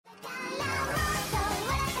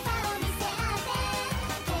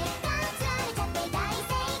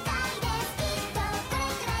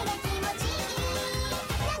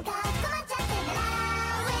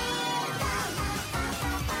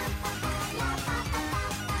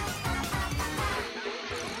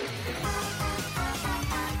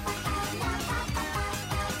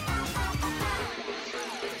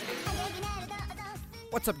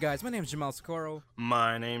What's up, guys? My name is Jamal Socorro,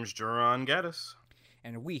 My name's Duran Gaddis.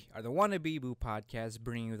 and we are the Wannabe Boo Podcast,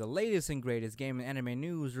 bringing you the latest and greatest game and anime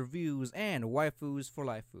news, reviews, and waifus for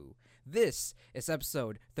lifeu. This is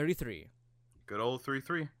episode 33. Good old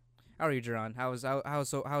 3-3. How are you, Duran? How's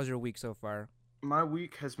your week so far? My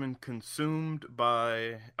week has been consumed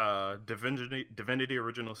by Divinity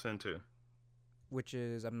Original Sin 2. Which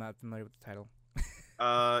is, I'm not familiar with the title.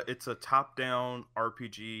 It's a top-down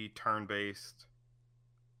RPG, turn-based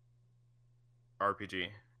RPG.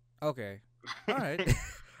 Okay. All right.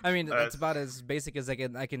 I mean, that's about as basic as you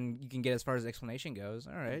can get as far as the explanation goes.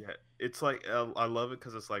 All right. Yeah, it's like I love it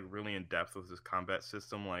because it's like really in depth with this combat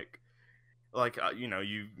system. You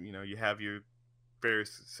have your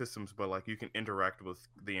various systems, but like you can interact with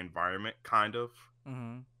the environment, kind of.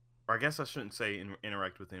 Mm-hmm. Or I guess I shouldn't say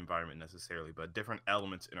interact with the environment necessarily, but different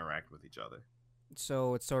elements interact with each other.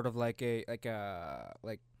 So it's sort of like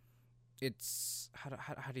it's how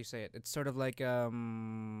do you say it? It's sort of like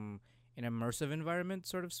an immersive environment,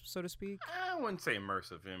 sort of, so to speak. I wouldn't say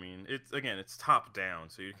immersive. I mean, it's top down,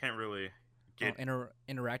 so you can't really get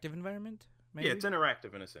Interactive environment. Maybe? Yeah, it's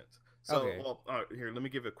interactive in a sense. So, Okay. Here, let me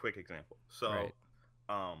give a quick example. So,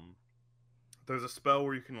 Right. there's a spell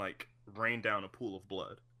where you can like rain down a pool of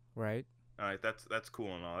blood. Right. All right, that's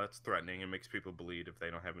cool and all. That's threatening. It makes people bleed if they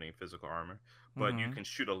don't have any physical armor. But you Mhm. can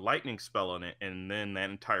shoot a lightning spell on it, and then that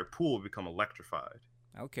entire pool will become electrified.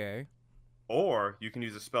 Okay. Or you can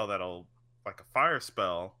use a spell like a fire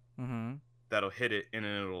spell, Mm-hmm. that'll hit it, and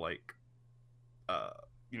then it'll like,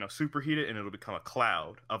 superheat it, and it'll become a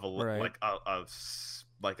cloud of Right.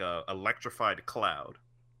 like a electrified cloud.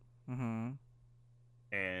 Mm-hmm.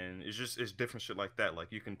 And it's different shit like that.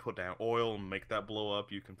 Like you can put down oil and make that blow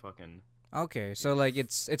up. You can fucking Okay. So like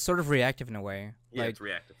it's sort of reactive in a way. yeah, Like it's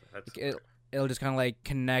reactive. That's it'll just kind of like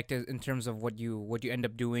connect in terms of what you end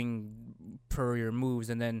up doing per your moves,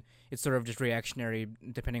 and then it's sort of just reactionary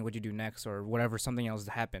depending what you do next or whatever something else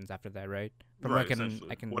happens after that, right? From right. I can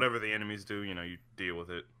Essentially, whatever the enemies do, you deal with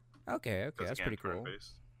it. Okay. 'Cause That's again, pretty cool.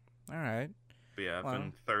 turn-based. All right. But yeah, I've Well.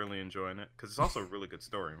 been thoroughly enjoying it because it's also a really good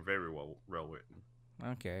story and very well written.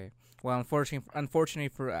 Okay. Well, unfortunately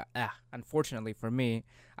for me,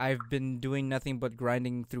 I've been doing nothing but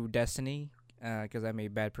grinding through Destiny, because I'm a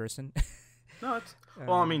bad person. No, it's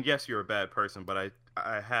well. I mean, yes, you're a bad person, but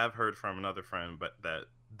I have heard from another friend, that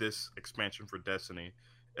this expansion for Destiny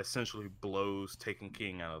essentially blows Taken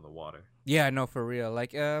King out of the water. Yeah, no, for real.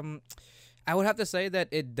 Like, I would have to say that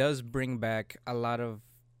it does bring back a lot of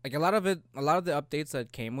the updates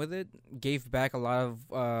that came with it gave back a lot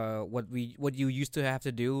of what you used to have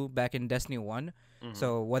to do back in Destiny 1. Mhm.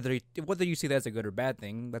 So whether you see that as a good or bad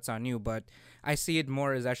thing, that's on you. But I see it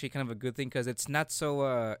more as actually kind of a good thing because it's not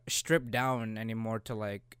so stripped down anymore to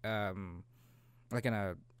like in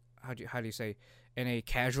a how do you say, in a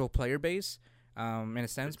casual player base, in a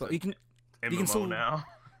sense. But you can MMO still- now.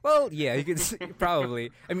 well, yeah, you could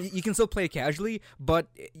probably. I mean, you can still play casually, but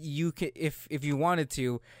you can, if you wanted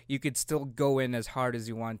to, you could still go in as hard as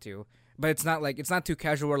you want to. But it's not too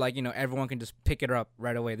casual where everyone can just pick it up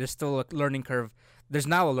right away. There's still a learning curve. There's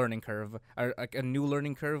now a learning curve, a new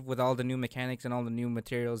learning curve with all the new mechanics and all the new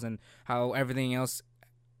materials and how everything else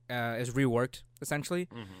is reworked essentially.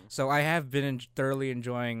 Mhm. So I have been thoroughly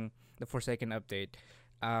enjoying the Forsaken update.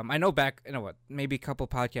 I know maybe a couple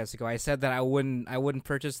podcasts ago, I said that I wouldn't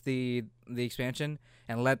purchase the expansion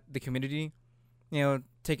and let the community, tear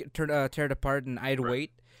it apart, and I'd Right.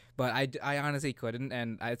 wait. But I honestly couldn't,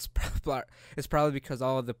 and it's probably because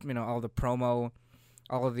all of the all the promo,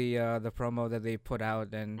 all of the promo that they put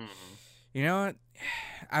out, and Mhm. you know what,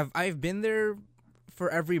 I've been there for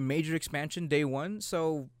every major expansion day one,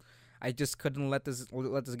 so I just couldn't let this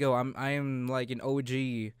go. I am like an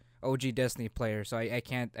OG Destiny player, so I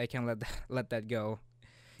can't let that go,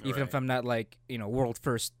 even if Right. I'm not like world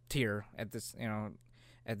first tier at this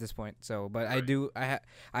point. So, but Right.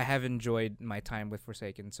 I have enjoyed my time with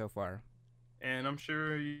Forsaken so far. And I'm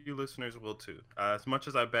sure you listeners will too. As much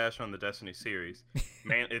as I bash on the Destiny series,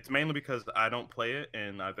 it's mainly because I don't play it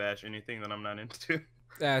and I bash anything that I'm not into.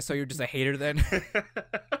 So you're just a hater then?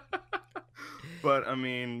 But I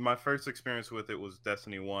mean, my first experience with it was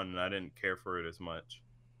Destiny 1, and I didn't care for it as much.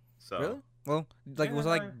 So, Really? Well, was it Yeah,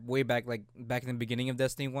 like way back, like back in the beginning of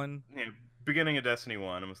Destiny 1? yeah, beginning of Destiny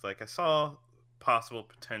 1, I was like, I saw possible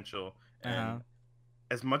potential, and Uh-huh.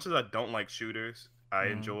 as much as I don't like shooters, I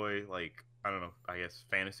Mhm. enjoy, like, I don't know, I guess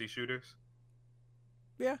fantasy shooters,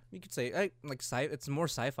 Yeah, you could say it's more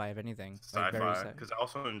sci-fi if anything. Like, very sci-fi, because I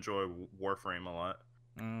also enjoy Warframe a lot.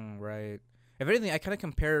 Right. If anything, I kind of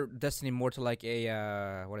compare Destiny more to like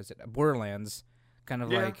a what is it? A Borderlands, kind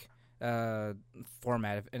of Yeah. like uh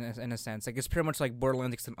format in a sense. Like it's pretty much like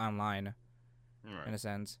Borderlands Extreme Online Right. in a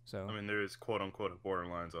sense. So I mean, there is quote unquote a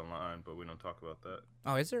Borderlands online, but we don't talk about that.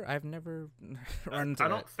 oh, is there? I've never run into I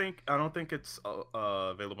that. don't think it's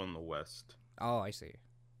available in the West. Oh, I see.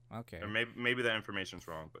 Okay. Or maybe that information's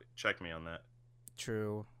wrong, but check me on that.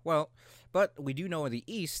 True. Well, but we do know in the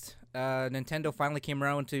East, Nintendo finally came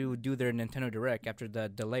around to do their Nintendo Direct after the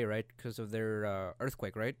delay, right? Because of their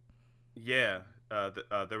earthquake, right? Yeah,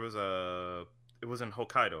 there was it was in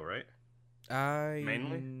Hokkaido, right?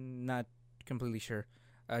 Mainly? I'm not completely sure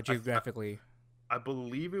I geographically. I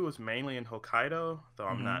believe it was mainly in Hokkaido, though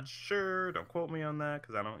I'm Mhm. not sure. Don't quote me on that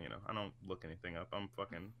because I don't look anything up. I'm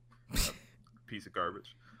fucking a piece of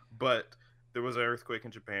garbage. But there was an earthquake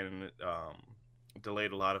in Japan, and it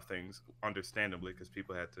delayed a lot of things, understandably, because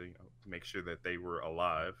people had to make sure that they were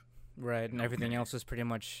alive. Right, and everything else is pretty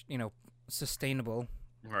much, sustainable.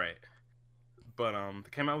 Right. But they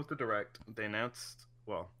came out with the direct. They announced,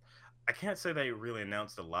 well, I can't say they really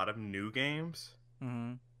announced a lot of new games.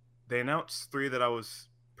 Mm-hmm. They announced 3 that I was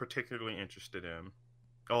particularly interested in.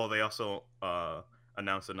 Oh, they also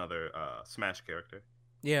announced another Smash character.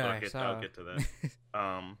 Yeah, But I saw. I'll get to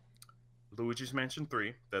that. Luigi's Mansion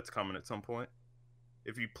 3, that's coming at some point.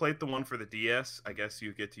 If you played the one for the DS, I guess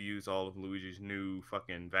you get to use all of Luigi's new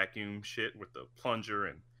fucking vacuum shit with the plunger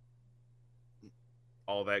and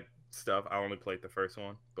all that stuff. I only played the first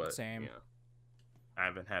one, but Same. I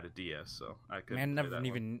haven't had a DS, so I could. Man,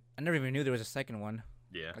 I never even knew there was a second one.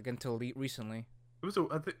 Yeah, Like until recently. it was I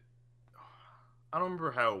don't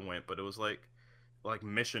remember how it went, but it was like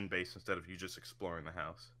mission based instead of you just exploring the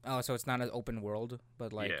house. Oh, so it's not an open world,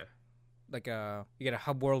 but like Yeah, you get a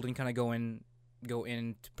hub world and kind of go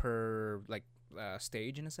in per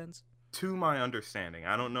stage in a sense. to my understanding,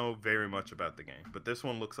 I don't know very much about the game, but this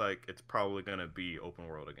one looks like it's probably gonna be open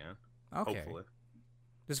world again. Okay. Hopefully.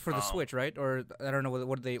 This is for the Switch, right? Or I don't know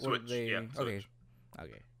what they Switch, yeah, okay. Switch.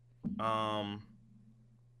 Okay.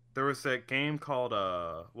 There was that game called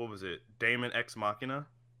what was it? Daemon X Machina.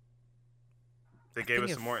 They gave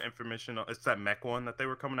us some more information. It's that mech one that they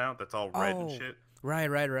were coming out. That's all red and shit.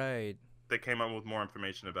 Right. They came out with more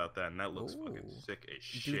information about that, and that looks fucking sick as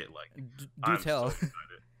shit. Do tell. So excited.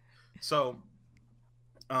 So,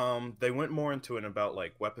 they went more into it about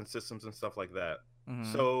like weapon systems and stuff like that.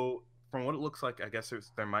 Mm-hmm. So, from what it looks like, I guess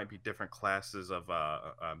there might be different classes of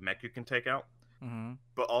mech you can take out. Mm-hmm.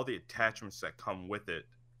 But all the attachments that come with it,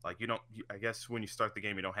 like I guess when you start the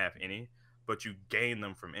game, you don't have any, but you gain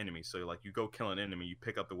them from enemies. So like you go kill an enemy, you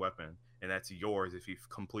pick up the weapon, and that's yours if you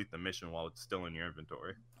complete the mission while it's still in your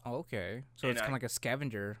inventory. Oh, okay. So it's kind of like a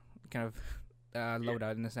scavenger kind of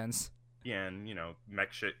loadout in a sense. Yeah, and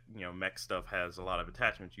mech shit, mech stuff has a lot of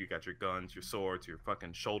attachments. You got your guns, your swords, your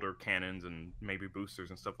fucking shoulder cannons, and maybe boosters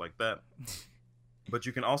and stuff like that. But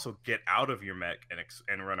you can also get out of your mech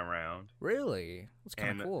and run around. Really? That's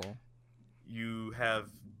kind of cool. You have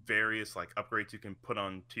various like upgrades you can put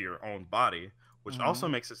onto your own body, which also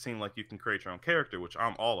makes it seem like you can create your own character, which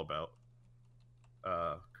I'm all about.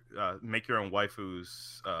 Make your own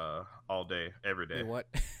waifus all day, every day. Wait, what?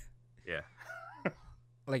 Yeah.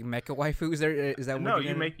 Like mecha waifus? Is that what? No,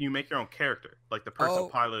 you make your own character, like the person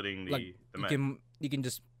piloting the mech. You can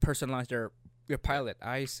just personalize your pilot.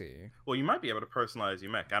 I see. Well, you might be able to personalize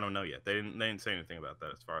your mech. I don't know yet. They didn't say anything about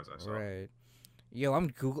that as far as I saw. Right. Yo,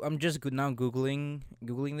 I'm just now googling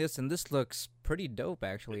this, and this looks pretty dope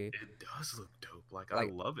actually. It does look dope. Like I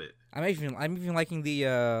love it. I'm even liking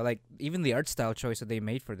the even the art style choice that they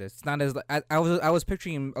made for this. It's not as I was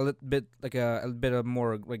picturing a little bit a bit of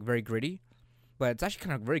more like very gritty, but it's actually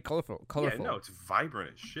kind of very colorful. Yeah, no, it's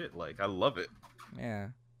vibrant as shit. Like I love it. Yeah,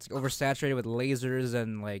 it's oversaturated with lasers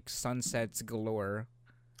and like sunsets galore.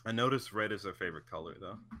 I noticed red is their favorite color,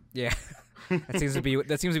 though. Yeah, that seems to be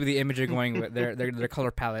the image they're going with their color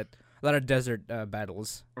palette. A lot of desert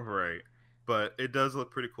battles. Right, but it does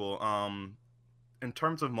look pretty cool. In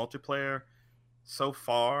terms of multiplayer, so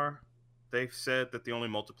far they've said that the only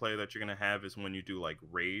multiplayer that you're gonna have is when you do like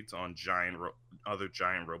raids on other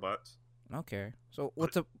giant robots. Okay, so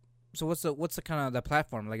what's the kind of the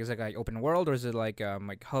platform? Like, is it like open world, or is it like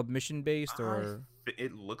hub mission based, or?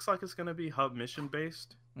 It looks like it's gonna be hub mission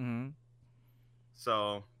based. Mm-hmm.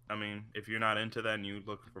 So I mean, if you're not into that and you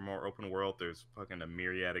look for more open world, there's fucking a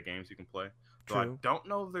myriad of games you can play. So I don't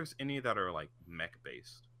know if there's any that are like mech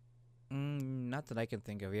based. Not that I can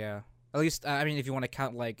think of. Yeah, at least I mean, if you want to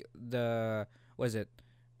count like BioWare's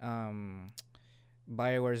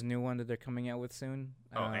new one that they're coming out with soon.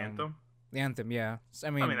 Anthem. The Anthem, yeah. I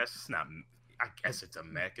mean, that's just not. I guess it's a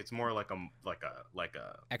mech. It's more like a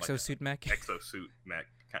exosuit mech. Exosuit mech.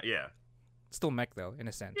 Yeah. Still mech though, in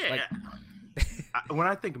a sense. Yeah. When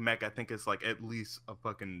I think mech, I think it's like at least a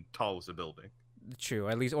fucking tall as a building. True,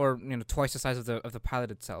 at least, or twice the size of the pilot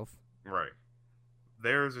itself. Right.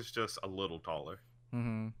 Theirs is just a little taller.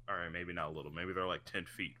 Mm-hmm. All right, maybe not a little. Maybe they're like 10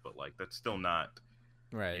 feet, but like that's still not,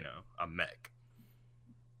 Right. a mech.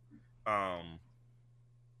 Oh,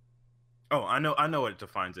 I know what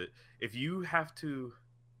defines it. If you have to,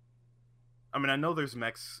 I mean, I know there's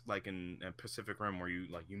mechs like in Pacific Rim where you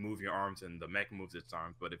move your arms and the mech moves its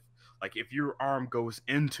arms, but if your arm goes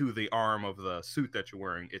into the arm of the suit that you're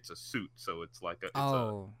wearing, it's a suit, so it's like okay.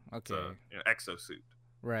 it's a exosuit.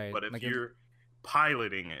 Right. But if like you're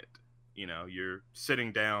piloting it, you're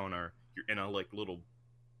sitting down or you're in a like little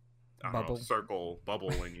bubble. Circle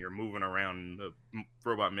bubble and you're moving around and the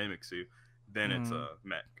robot mimics you, then it's a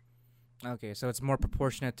mech. Okay, so it's more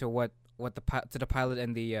proportionate to what to the pilot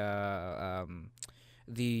and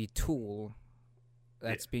the tool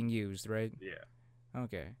that's being used, right? Yeah.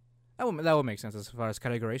 Okay, that will make sense as far as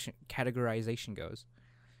categorization goes.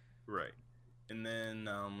 Right. And then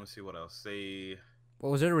let's see what else.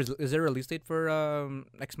 Well, is there a release date for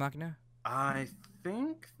Ex Machina? I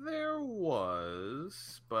think there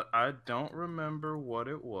was, but I don't remember what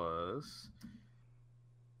it was.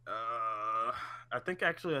 I think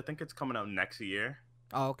it's coming out next year.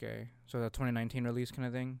 Oh, okay. So the 2019 release kind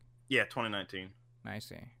of thing. Yeah, 2019. I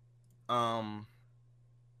see. But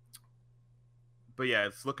yeah,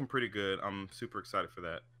 it's looking pretty good. I'm super excited for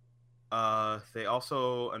that. They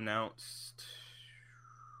also announced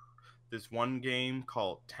this one game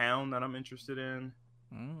called Town that I'm interested in.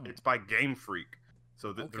 It's by Game Freak.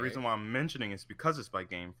 So the reason why I'm mentioning is because it's by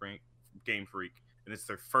Game Freak, and it's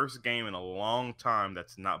their first game in a long time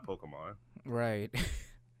that's not Pokemon. Right.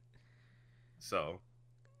 So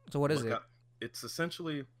what is it? It's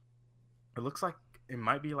essentially, it looks like it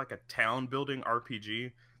might be like a town building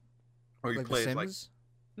RPG, or you like play The as like Sims?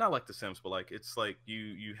 not like The Sims, but like it's like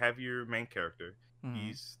you have your main character. Mm-hmm.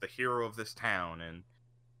 He's the hero of this town, and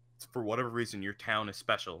for whatever reason, your town is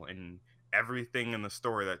special, and everything in the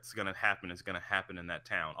story that's gonna happen is gonna happen in that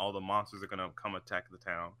town. All the monsters are gonna come attack the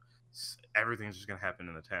town. Everything's just gonna happen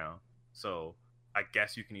in the town. So I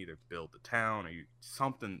guess you can either build the town or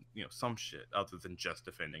something, some shit other than just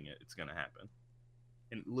defending it. It's gonna happen,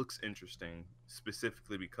 and it looks interesting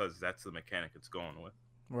specifically because that's the mechanic it's going with.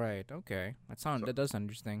 Right. Okay. That does sound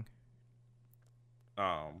interesting.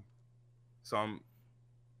 So I'm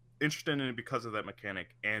interested in it because of that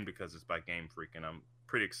mechanic and because it's by Game Freak, and I'm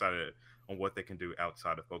pretty excited on what they can do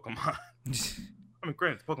outside of Pokemon. I mean,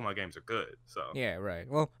 granted, Pokemon games are good, so yeah, right.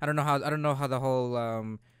 Well, I don't know how the whole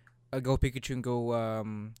Go Pikachu and Go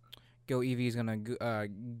Eevee is gonna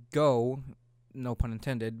go. No pun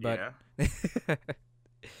intended, but yeah.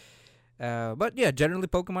 But yeah, generally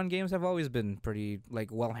Pokemon games have always been pretty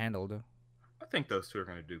well handled. I think those two are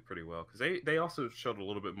going to do pretty well because they also showed a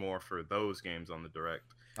little bit more for those games on the Direct.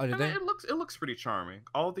 Oh, did they? It looks pretty charming.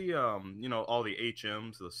 All the all the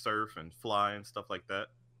HMs, the Surf and Fly and stuff like that.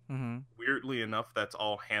 Mm-hmm. Weirdly enough, that's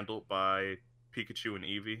all handled by Pikachu and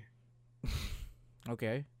Eevee.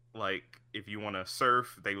 Okay. Like if you want to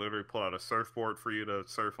surf, they literally pull out a surfboard for you to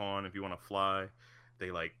surf on. If you want to fly,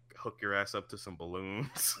 they like hook your ass up to some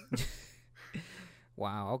balloons.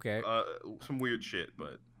 Wow. Okay. Some weird shit,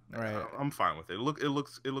 but right. I'm fine with it. It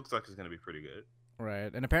looks like it's gonna be pretty good.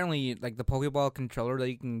 Right, and apparently, like the Pokeball controller that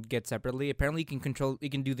you can get separately. Apparently, you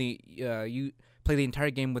can do the you play the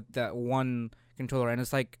entire game with that one controller, and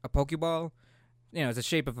it's like a Pokeball. It's the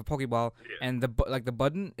shape of a Pokeball, and the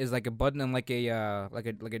button is like a button and like a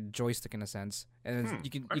joystick in a sense, and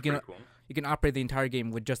you can operate the entire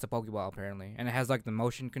game with just a Pokeball apparently, and it has like the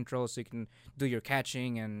motion control, so you can do your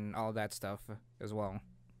catching and all that stuff as well.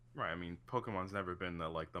 Right. I mean, Pokemon's never been the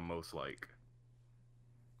most like.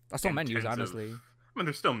 That's still menus, honestly. I mean,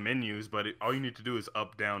 there's still menus, but all you need to do is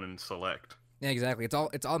up, down, and select. Yeah, exactly.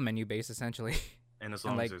 It's all menu based essentially. And as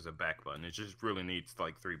long as there's a back button, it just really needs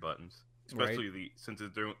like 3 buttons. Especially since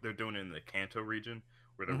they're doing it in the Kanto region,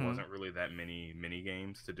 where there wasn't really that many mini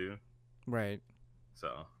games to do. Right.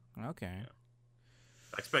 So. Okay. Yeah.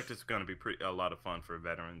 I expect it's going to be a lot of fun for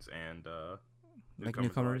veterans and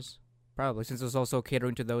newcomers. Probably, since it's also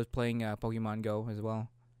catering to those playing Pokemon Go as well.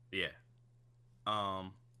 Yeah.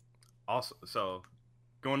 Also, so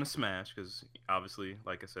going to Smash because obviously,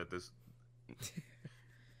 like I said, this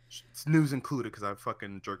it's news included because I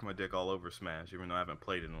fucking jerk my dick all over Smash, even though I haven't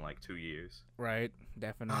played it in like 2 years. Right,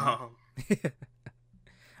 definitely.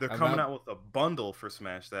 They're coming out with a bundle for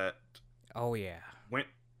Smash that. Oh yeah.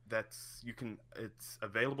 It's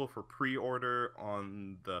available for pre-order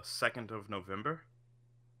on the 2nd of November.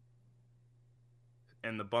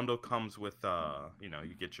 and the bundle comes with you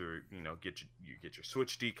get your you get your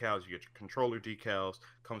Switch decals, you get your controller decals,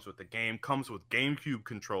 comes with the game, comes with GameCube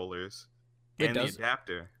controllers It and the does.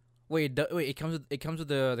 adapter. Wait, it comes with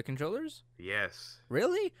the controllers? Yes.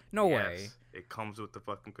 Really? No way. Yes. It comes with the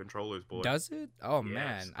fucking controllers, boy. Does it? Oh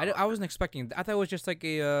Yes. man, I wasn't expecting. I thought it was just like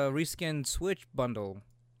a reskinned Switch bundle.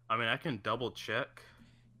 I mean, I can double check.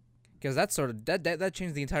 Because that sort of that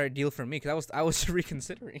changed the entire deal for me. Because I was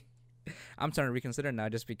reconsidering. I'm starting to reconsider now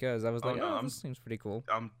just because I was like, no, this seems pretty cool.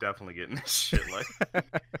 I'm definitely getting this shit. Like,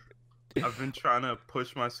 I've been trying to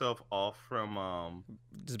push myself off from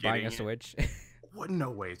Just buying a getting it. Switch. What? No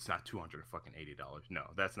way! It's not $280. No,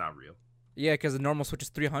 that's not real. Yeah, because the normal Switch is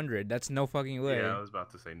 $300. That's no fucking way. Yeah, I was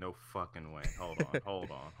about to say no fucking way. Hold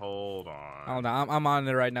on. Hold on, I'm on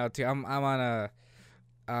it right now too. I'm on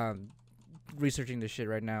researching this shit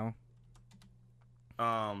right now.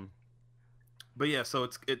 But yeah, so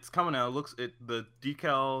it's coming out. The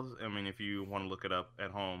decals. I mean, if you want to look it up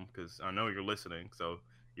at home, because I know you're listening, so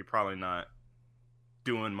you're probably not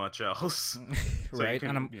doing much else. So Right, you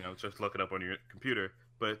can, and just look it up on your computer.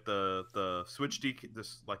 But the Switch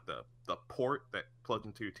this like the port that plugs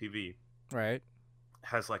into your TV right.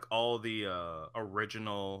 has like all the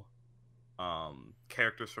original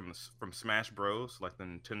characters from Smash Bros, like the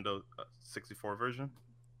Nintendo 64 version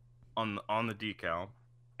on the decal,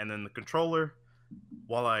 and then the controller.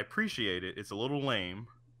 While I appreciate it, it's a little lame.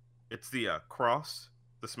 It's the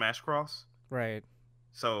the Smash cross. Right.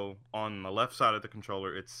 So on the left side of the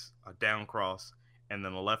controller, it's a down cross, and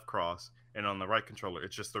then a left cross, and on the right controller,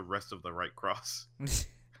 it's just the rest of the right cross.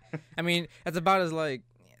 I mean, that's about as like.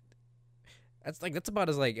 That's about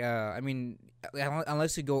as like. I mean,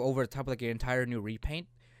 unless you go over the top of like an entire new repaint,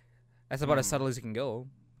 that's about as subtle as you can go.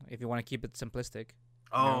 If you want to keep it simplistic.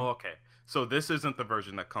 Oh, okay. So this isn't the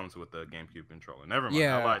version that comes with the GameCube controller. Never mind.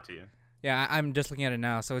 Yeah. I lied to you. Yeah, I'm just looking at it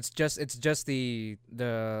now. So it's just the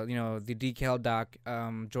the decal dock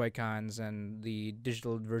Joy-Cons and the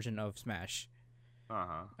digital version of Smash.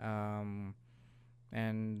 And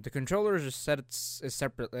the controllers are set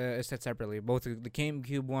separately. Both the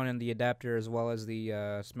GameCube one and the adapter, as well as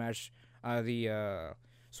the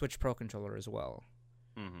Switch Pro controller as well.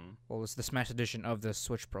 Mm-hmm. Well, it's the Smash edition of the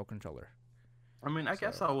Switch Pro controller. I mean, I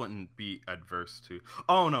guess I wouldn't be adverse to.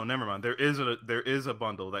 Oh no, never mind. There is a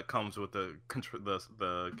bundle that comes with the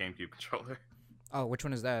GameCube controller. Oh, which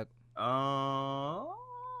one is that?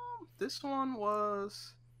 This one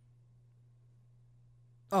was.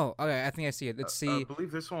 Oh, okay. I think I see it. Let's see. I believe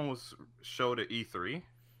this one was showed at E3.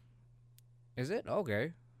 Is it?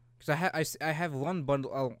 Okay. Because I have one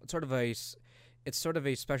bundle. Oh, it's sort of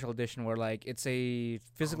a special edition where like it's a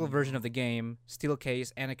physical version of the game, steel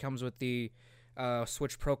case, and it comes with the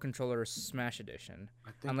Switch Pro controller Smash edition.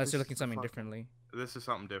 Unless you're looking something differently. This is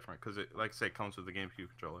something different because it, like I say, comes with the GameCube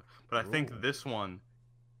controller. But I think this one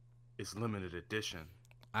is limited edition.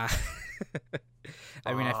 I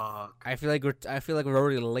mean, I feel like we're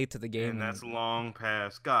already late to the game. And that's long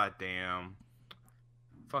past. God damn.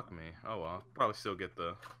 Fuck me. Oh well. Probably still get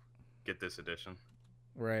this edition.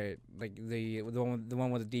 Right, like the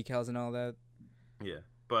one with the decals and all that. Yeah,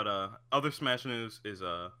 but other Smash news is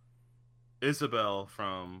Isabelle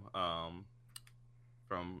from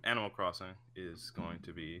Animal Crossing is going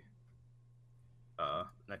to be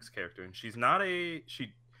next character, and she's not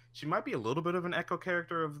she might be a little bit of an echo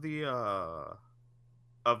character of the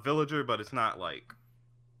a villager, but it's not like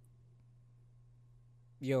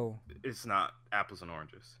it's not apples and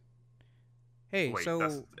oranges. Hey, wait, so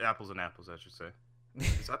that's apples and apples, I should say.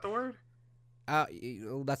 Is that the word?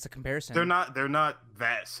 That's a comparison. They're not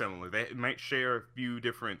that similar. They might share a few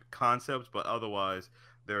different concepts, but otherwise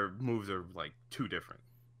their moves are like too different.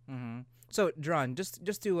 Mm-hmm. So, Dron, just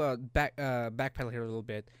to backpedal here a little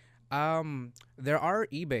bit. There are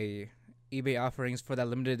eBay offerings for that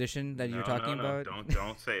limited edition that you're talking about.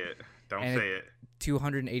 Don't say it. Don't say it.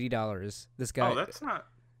 $280. This guy. Oh, that's not.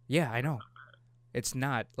 Yeah, I know. It's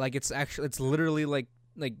not like it's literally like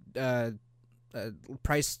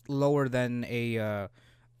price lower than a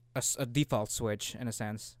default Switch in a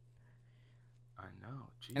sense. I know.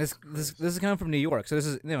 And this is coming from New York, so this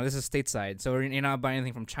is stateside. So you're not buying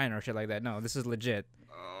anything from China or shit like that. No, this is legit.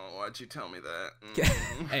 Oh, why'd you tell me that?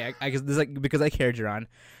 Hey, I guess this is like because I care, Jaron.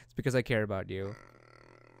 It's because I care about you.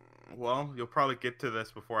 Well, you'll probably get to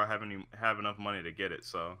this before I have enough money to get it.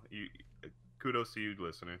 So kudos to you,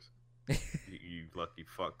 listeners. you lucky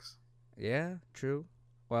fucks. Yeah, true.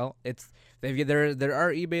 Well, there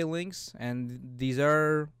are eBay links, and these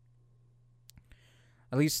are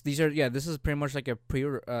this is pretty much like a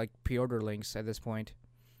pre-order links at this point.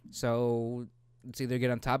 So it's either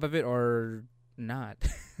get on top of it or not.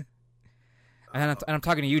 I'm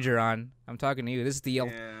talking to you, Jaron. I'm talking to you. This is the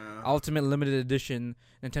Yeah. Ultimate Limited Edition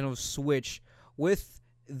Nintendo Switch with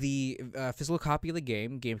the physical copy of the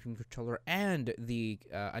game, GameCube controller, and the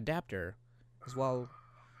adapter, as well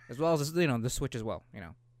as the Switch as well.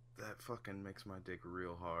 That fucking makes my dick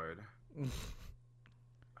real hard.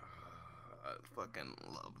 I fucking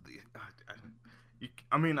love the.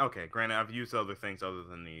 I mean, okay. Granted, I've used other things other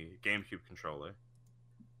than the GameCube controller.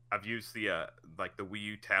 I've used the like the Wii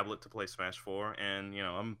U tablet to play Smash 4, and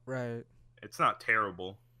Right. it's not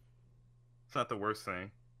terrible. It's not the worst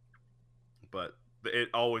thing, but it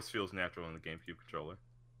always feels natural in the GameCube controller.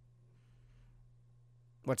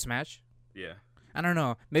 What, Smash? Yeah. I don't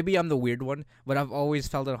know. Maybe I'm the weird one, but I've always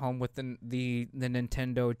felt at home with the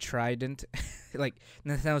Nintendo Trident, like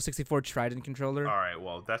Nintendo 64 Trident controller. All right.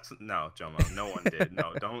 Well, that's no, Jomo. No one did.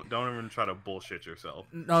 No, don't even try to bullshit yourself.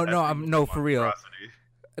 No, for real. Atrocity.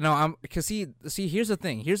 No, because see, here's the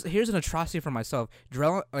thing. Here's an atrocity for myself.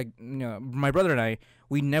 Drell, my brother and I,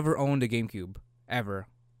 we never owned a GameCube ever.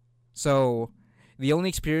 So, the only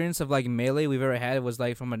experience of like Melee we've ever had was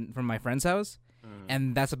like from my friend's house,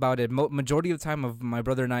 and that's about it. Majority of the time of my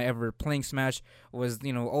brother and I ever playing Smash was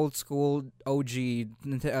old school OG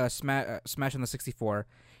Smash on the 64,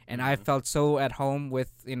 and I felt so at home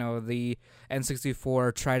with the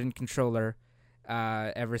N64 Trident controller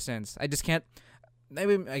ever since. I just can't.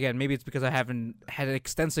 Maybe it's because I haven't had an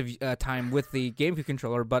extensive time with the GameCube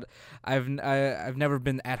controller, but I've never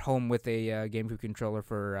been at home with a GameCube controller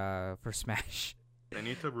for Smash. They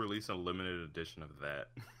need to release a limited edition of that.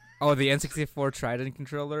 Oh, the N64 Trident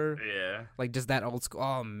controller? Yeah. Like just that old school.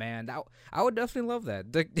 Oh man, I would definitely love that.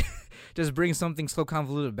 Just bring something so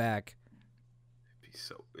convoluted back.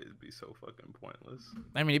 It'd be so fucking pointless.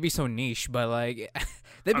 I mean, it'd be so niche, but like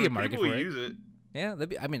there'd be a market people for it. use it. Yeah,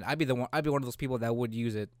 I'd be one of those people that would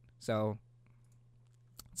use it. So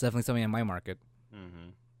it's definitely something in my market.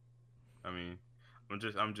 Mhm. I mean,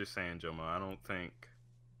 I'm just saying, Jomo.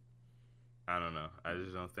 I don't know. I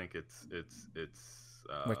just don't think it's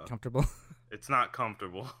Like comfortable. It's not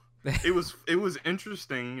comfortable. It was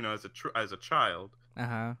interesting, as a child.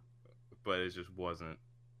 But it just wasn't.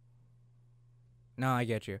 No, I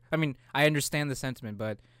get you. I mean, I understand the sentiment,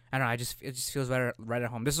 but I don't know. It just feels better right at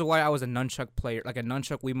home. This is why I was a nunchuck player, like a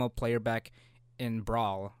nunchuck Wiimote player back in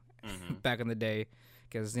Brawl, back in the day,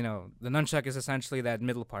 because the nunchuck is essentially that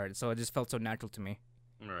middle part, so it just felt so natural to me.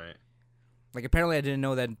 Right. Like apparently, I didn't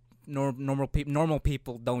know that normal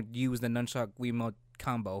people don't use the nunchuck Wiimote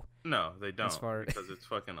combo. No, they don't. Because it's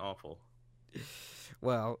fucking awful.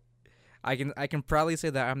 Well, I can probably say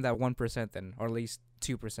that I'm that 1% then, or at least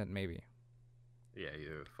 2% maybe. Yeah,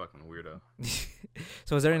 you're a fucking weirdo.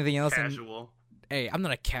 So is there anything else? Casual. Hey, I'm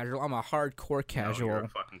not a casual. I'm a hardcore casual. No, you're a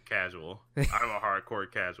fucking casual. I'm a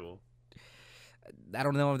hardcore casual. I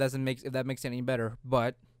don't know if that makes it any better.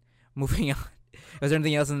 But moving on, is there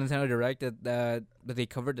anything else in Nintendo Direct that they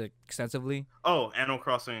covered extensively? Oh, Animal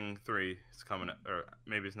Crossing 3 is coming out, or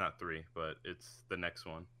maybe it's not 3, but it's the next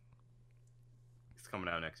one. It's coming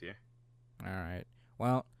out next year. All right.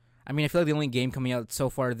 Well, I mean, I feel like the only game coming out so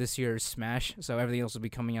far this year is Smash, so everything else will be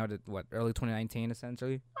coming out at, early 2019,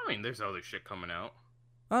 essentially? I mean, there's other shit coming out.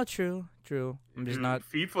 Oh, true. I'm just not...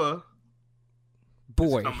 FIFA.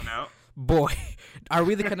 Boy. Is coming out. Boy. Are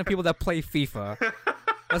we the kind of people that play FIFA?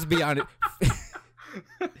 Let's be honest.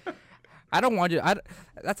 I don't want you...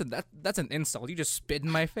 That's an insult. You just spit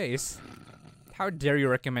in my face. How dare you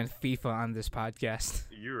recommend FIFA on this podcast?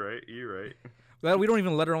 You're right. Well, we don't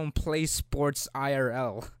even let our own play sports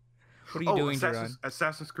IRL. What are you doing, Jaron?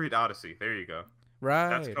 Assassin's Creed Odyssey. There you go. Right.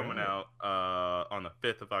 That's coming out on the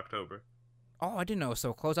 5th of October. Oh, I didn't know it was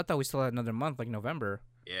so close. I thought we still had another month, like November.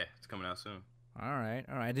 Yeah, it's coming out soon. All right.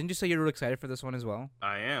 Didn't you say you were excited for this one as well?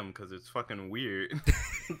 I am, because it's fucking weird.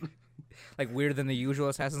 Like weirder than the usual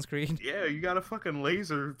Assassin's Creed? Yeah, you got a fucking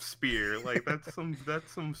laser spear. Like, that's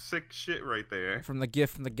some sick shit right there. From the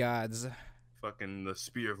gift from the gods. Fucking the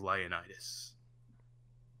Spear of Leonidas.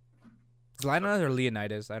 Is Leonidas or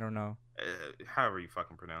Leonidas? I don't know. However you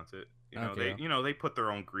fucking pronounce it. Okay. They put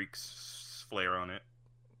their own Greek flair on it.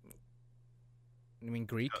 You mean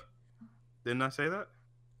Greek? Didn't I say that?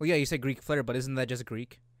 Well, yeah, you said Greek flair, but isn't that just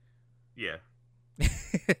Greek? Yeah.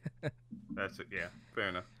 That's it. Yeah, fair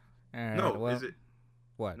enough. Right, no, well, is it?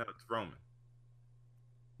 What? No, it's Roman.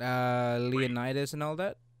 Leonidas and all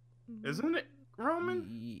that? Isn't it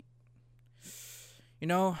Roman?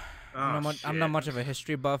 I'm not much of a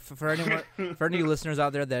history buff. For any listeners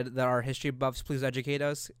out there that are history buffs, please educate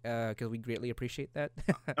us, because we greatly appreciate that.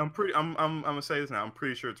 I'm gonna say this now. I'm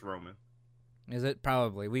pretty sure it's Roman. Is it?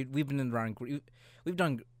 Probably. We've been around.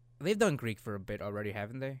 They've done Greek for a bit already,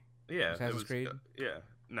 haven't they? Yeah. Assassin's Creed. Yeah.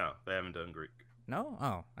 No, they haven't done Greek. No?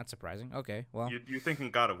 Oh, that's surprising. Okay, well. You're thinking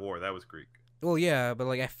God of War. That was Greek. Well, yeah, but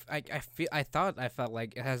like I felt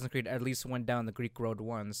like Assassin's Creed at least went down the Greek road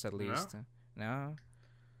once at least. No.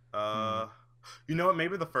 You know what?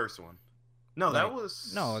 Maybe the first one. No, that Like-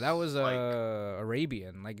 was No, that was like,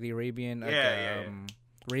 Arabian, like the Arabian, like, Yeah.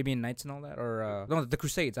 Arabian Nights and all that, or no, the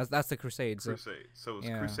Crusades. That's the Crusades Crusades. So it was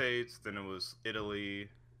yeah. Crusades. Then it was Italy.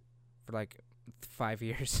 for like 5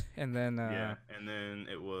 years, and then Yeah, and then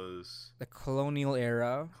it was the colonial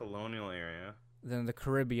era, colonial area. then the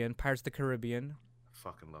Caribbean, Pirates of the Caribbean.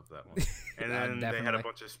 Fucking love that one. And then they had a Definitely.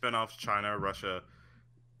 bunch of spin-offs: China, Russia,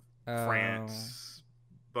 France,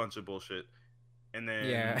 bunch of bullshit. And then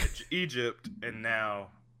Yeah. Egypt, and now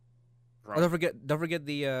Oh, don't forget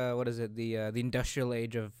the what is it, the industrial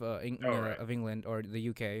age of right. of England or the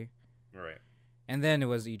UK, Right. and then it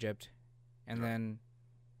was Egypt, and Right. then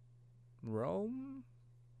Rome,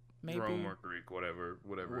 maybe Rome or Greek, whatever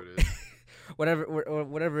it is.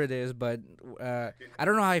 whatever it is. But I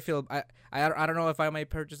don't know how I feel. I don't know if I might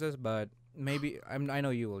purchase this, but maybe I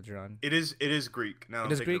know you will, John. It is Greek. Now It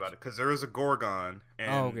I'm is thinking Greek? about it, because there is a Gorgon,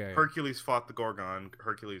 and Oh, okay. Hercules fought the Gorgon.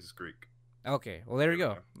 Hercules is Greek. Okay, well there you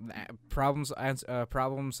go. Problem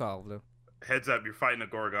solved. Heads up, you're fighting a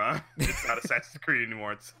Gorgon. It's not Assassin's Creed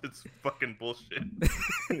anymore. It's fucking bullshit.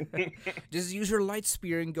 Just use your light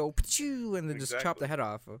spear and go pachoo, and then just chop the Exactly. head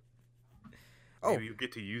off. Oh, Maybe you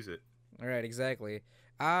get to use it. all right, exactly.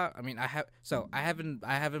 I mean, I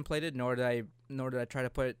haven't played it, nor did I try to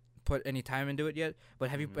put any time into it yet. But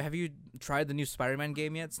have you tried the new Spider-Man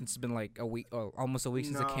game yet? Since it's been like a week, almost a week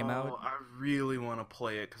since it came out. I really want to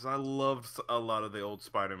play it because I loved a lot of the old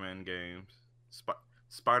Spider-Man games.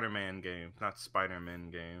 Spider-Man games, not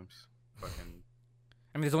Spider-Man games. Fucking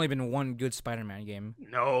I mean, there's only been one good Spider-Man game.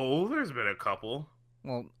 no, there's been a couple.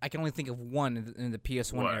 Well, I can only think of one in the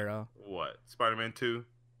PS1 What? era. What? Spider-Man 2?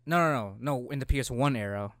 No, in the PS1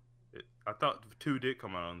 era. I thought 2 did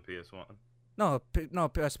come out on the PS1. No,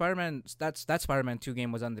 Spider-Man. That Spider-Man 2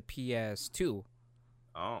 game was on the PS2.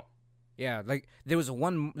 Oh. Yeah, like there was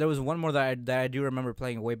one more that I do remember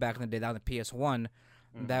playing way back in the day on the PS1.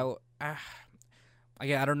 Mhm. That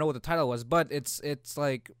again, I don't know what the title was, but it's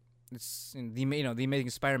like it's the the Amazing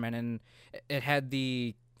Spider-Man, and it had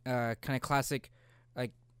the kind of classic,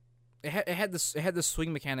 like it had the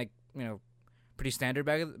swing mechanic, pretty standard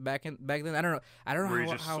back then. I don't know Where you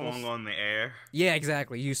how, just swung on the air. Yeah,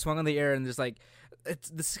 exactly. You swung on the air, and there's like,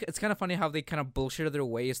 it's kind of funny how they kind of bullshitted their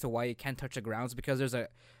way as to why you can't touch the grounds, because there's a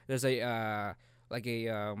there's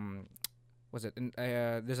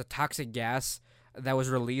a toxic gas that was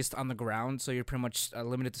released on the ground, so you're pretty much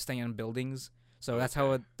limited to staying on buildings. So that's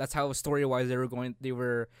how story wise they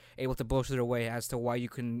were able to bullshit their way as to why you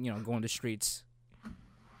can go in the streets.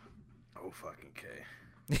 Oh, fucking K.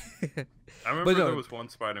 I remember no- there was one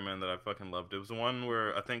Spider-Man that I fucking loved. It was the one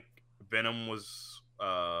where I think Venom was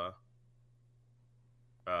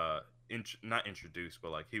not introduced,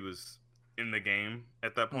 but like he was in the game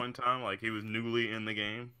at that point in time. Like he was newly in the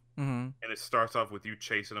game, Mm-hmm. and it starts off with you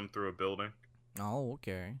chasing him through a building. Oh,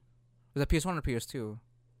 okay. Was that PS1 or PS2?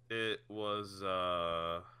 It was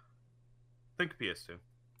I think PS2.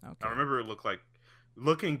 Okay. I remember it looked like,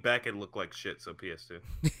 looking back, it looked like shit. So PS2.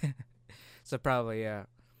 So probably yeah.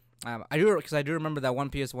 I do remember that one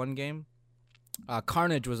PS1 game.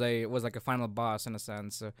 Carnage was like a final boss in a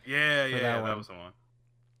sense. Yeah, that that one. was the one.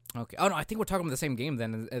 Okay. Oh no, I think we're talking about the same game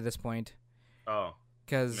then at this point. Oh,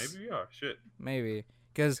 Cause maybe we are. Shit. maybe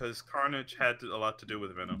because Because Carnage had a lot to do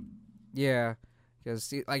with Venom. yeah,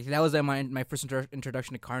 because like that was my first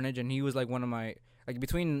introduction to Carnage, and he was like one of my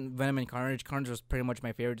between Venom and Carnage. Carnage was pretty much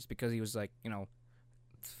my favorite just because he was like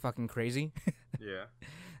fucking crazy. Yeah.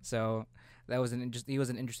 So that was he was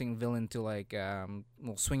an interesting villain to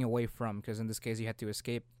swing away from, because in this case you had to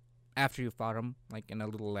escape after you fought him in a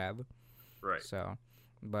little lab. Right. So,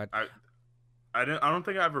 but I don't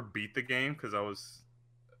think I ever beat the game because I was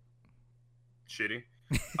shitty.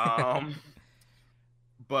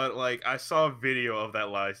 But like I saw a video of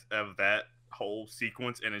that whole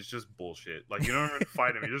sequence, and it's just bullshit. Like you don't even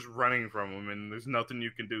fight him; you're just running from him, and there's nothing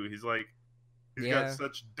you can do. He's Yeah. got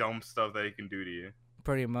such dumb stuff that he can do to you.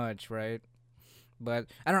 pretty much, right? But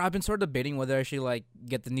I don't know. I've been sort of debating whether I should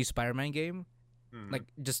get the new Spider-Man game, Mhm.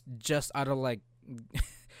 just out of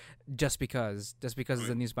just because it's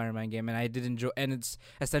a new Spider-Man game, and I did enjoy, and it's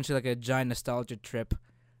essentially like a giant nostalgia trip,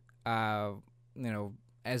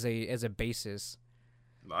 as a basis.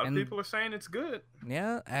 A lot of and- people are saying it's good.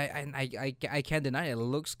 Yeah, I can't deny it. It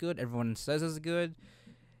looks good. Everyone says it's good.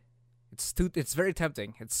 It's very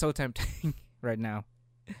tempting. It's so tempting right now.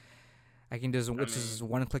 I can just, which is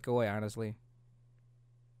one click away, honestly.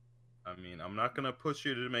 I mean, I'm not gonna push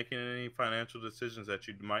you to making any financial decisions that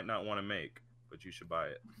you might not want to make, but you should buy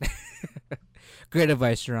it. Great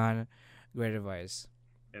advice, Ron. Great advice.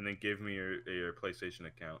 And then give me your PlayStation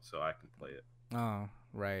account so I can play it. Oh,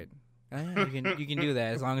 right. You can do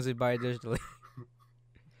that as long as you buy it digitally.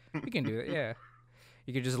 You can do it, yeah.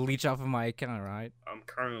 You can just leech off of my account, right? I'm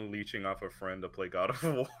currently leeching off a friend to play God of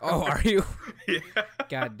War. Oh, are you? Yeah.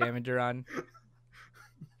 God damn it, Duran.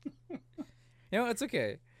 It's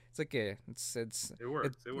okay. It's okay. It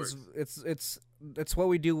works. It works. It's what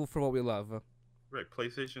we do for what we love. Right.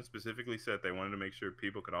 PlayStation specifically said they wanted to make sure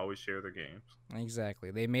people could always share their games.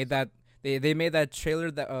 Exactly. They made that. They made that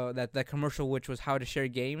trailer that commercial which was how to share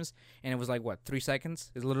games, and it was like what 3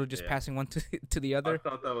 seconds? It's literally just passing one to the other. I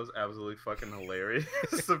thought that was absolutely fucking hilarious.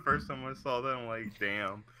 The first time I saw that, I'm like,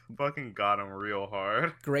 damn, fucking got him real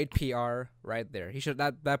hard. Great PR right there. He should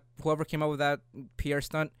that whoever came up with that PR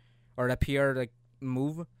stunt or that PR like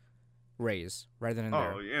move, raise right then and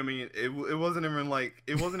there. Oh, yeah, I mean, it wasn't even like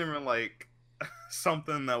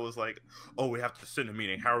something that was like, oh, we have to sit in a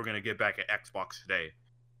meeting. How are we gonna get back at Xbox today?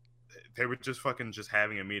 They were just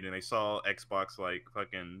having a meeting. They saw Xbox like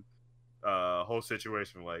fucking whole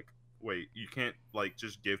situation like, wait, you can't like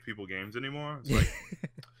just give people games anymore. It's like,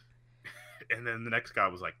 and then the next guy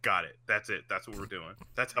was like, got it. That's it. That's what we're doing.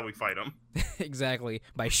 That's how we fight them. Exactly,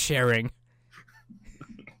 by sharing.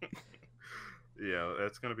 Yeah,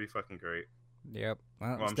 that's gonna be fucking great. Yep.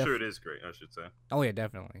 Well, I'm sure it is great. I should say. Oh yeah,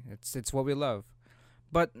 definitely. It's what we love.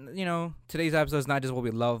 But today's episode is not just what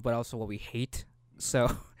we love, but also what we hate. So.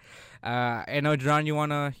 I know, John. You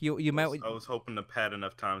wanna you met. I was hoping to pad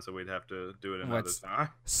enough time so we'd have to do it another time.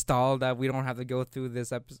 Stall that we don't have to go through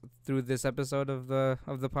this episode of the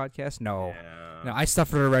podcast. No, yeah. No, I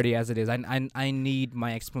suffered already as it is. I need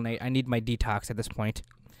my explanation. I need my detox at this point,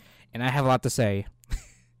 and I have a lot to say,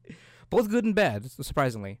 both good and bad,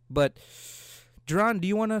 surprisingly. But, John, do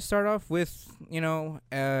you want to start off with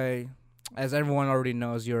as everyone already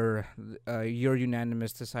knows, your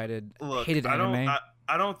unanimous decided hated anime.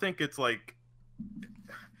 I don't think it's like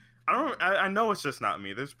I know it's just not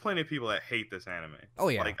me. There's plenty of people that hate this anime. Oh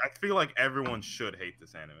yeah. Like I feel like everyone should hate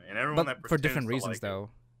this anime, and everyone that for different to reasons like though.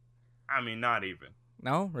 I mean, not even.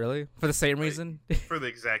 No, really? For the same reason? For the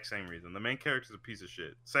exact same reason. The main character's a piece of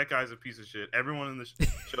shit. Sekai's a piece of shit. Everyone in the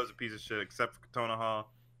show's a piece of shit except for Konoha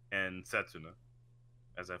and Setsuna.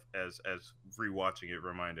 As rewatching it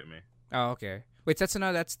reminded me. Oh, okay. Wait,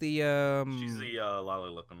 Setsuna, that's the She's the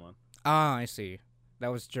lolly-looking one. Ah, I see.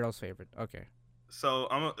 That was Gerald's favorite. Okay. So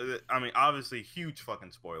I mean, obviously, huge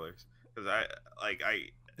fucking spoilers because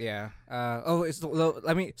Yeah.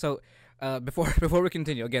 Before we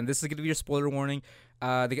continue, again, this is gonna be your spoiler warning.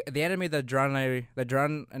 The anime that John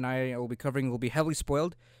and I will be covering will be heavily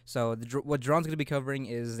spoiled. So what John's gonna be covering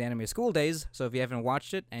is the anime School Days. So if you haven't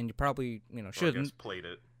watched it and you probably shouldn't played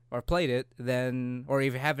it, then or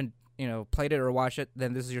if you haven't played it or watched it,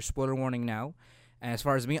 then this is your spoiler warning now. And as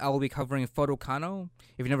far as me, I will be covering Photokano.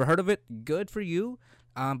 If you've never heard of it, good for you.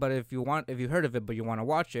 But if you heard of it but you want to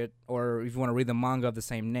watch it, or if you want to read the manga of the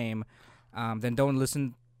same name, then don't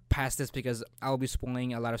listen past this because I'll be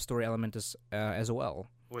spoiling a lot of story elements as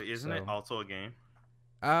well. Wait, isn't it also a game?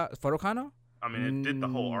 Photokano? I mean, it did the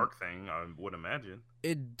whole arc thing, I would imagine.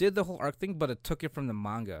 It did the whole arc thing, but it took it from the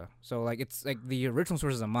manga. So, like, it's like the original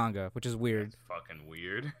source is a manga, which is weird. It's fucking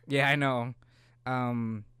weird. Yeah, I know.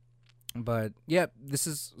 But yeah, this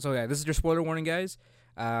is your spoiler warning, guys.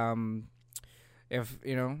 If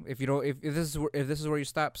this is where you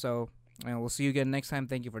stop, so we'll see you again next time.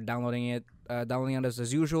 Thank you for downloading us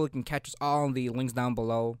as usual. You can catch us all on the links down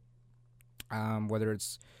below. Whether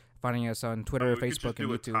it's finding us on Twitter, Facebook, and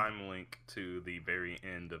YouTube. Do a time link to the very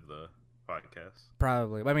end of the podcast.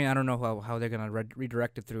 Probably. I mean, I don't know how they're gonna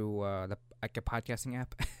redirect it through a podcasting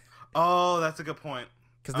app. Oh, that's a good point.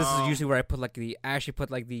 Because this is usually where I put the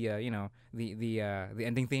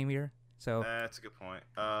ending theme here. So that's a good point.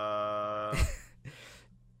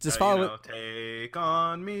 Just follow it. Take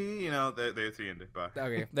on me. There's the ending. Bye.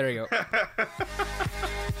 Okay, there you go.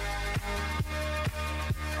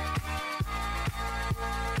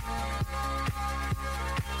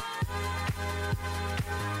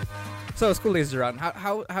 So School Days are on.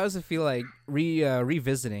 How does it feel like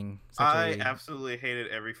revisiting? I absolutely hated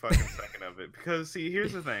every fucking second of it because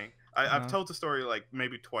here's the thing. I've told the story like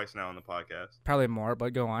maybe twice now on the podcast. Probably more,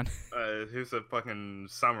 but go on. Here's a fucking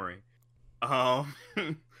summary.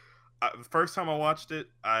 The first time I watched it,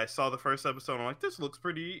 I saw the first episode. And I'm like, this looks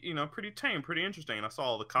pretty tame, pretty interesting. And I saw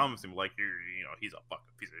all the comments and like, he's a fucking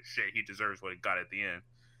piece of shit. He deserves what he got at the end.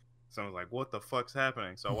 So I was like, what the fuck's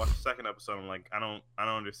happening? So I watched the second episode. I'm like, I don't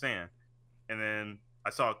understand. And then I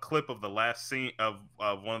saw a clip of the last scene of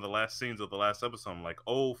one of the last scenes of the last episode. I'm like,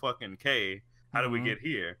 oh fucking K, how did we Mm-hmm. get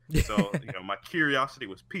here? So my curiosity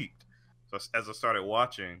was piqued. So as I started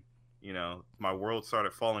watching, my world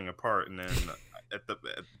started falling apart, and then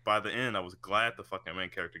by the end, I was glad the fucking main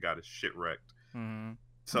character got his shit wrecked. Mm-hmm.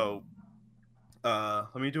 So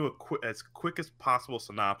let me do as quick as possible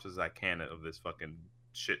synopsis as I can of this fucking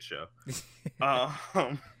shit show.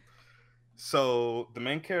 Um, so the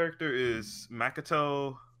main character is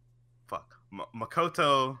Makoto. Fuck,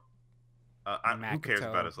 Makoto. Who cares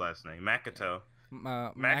about his last name? Makoto.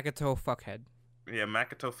 Makoto fuckhead. Yeah,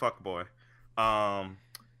 Makoto fuckboy.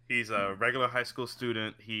 He's a regular high school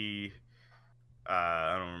student.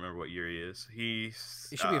 I don't remember what year he is. He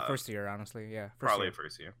should be a first year, honestly. Yeah, probably a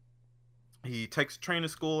first year. He takes a train to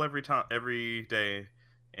school every day,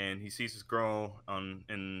 and he sees this girl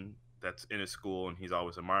that's in his school, and he's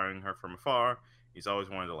always admiring her from afar. He's always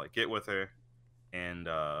wanted to like get with her, and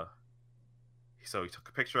so he took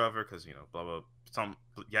a picture of her because blah blah some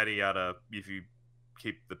yada yada. If you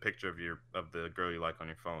keep the picture of the girl you like on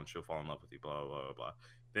your phone, she'll fall in love with you. Blah blah blah blah.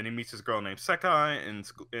 Then he meets this girl named Sekai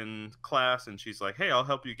in class, and she's like, "Hey, I'll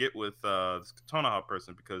help you get with this Konoha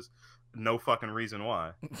person because no fucking reason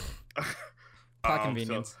why." Plot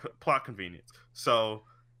convenience. Plot convenience. So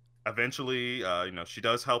eventually, she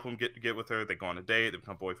does help him get with her. They go on a date. They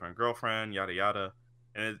become boyfriend girlfriend. Yada yada,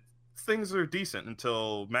 and things are decent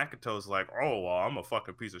until Makoto's like, "Oh, well, I'm a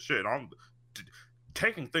fucking piece of shit.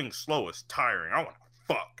 Taking things slow is tiring. I want to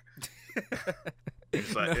fuck."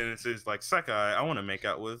 It's like, and it's like, Sekai, I want to make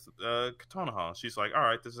out with Konoha. She's like, all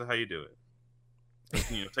right, this is how you do it.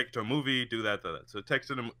 Take her to a movie, do that. So it takes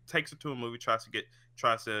her to a movie, tries to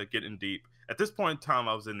get in deep. At this point in time,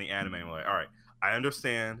 I was in the anime. I'm like, all right, I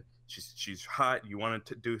understand. She's hot. You want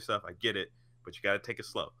to do stuff. I get it, but you got to take it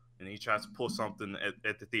slow. And he tries to pull something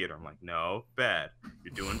at the theater. I'm like, no, bad.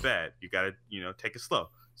 You're doing bad. You got to, take it slow.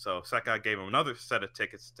 So Sekai gave him another set of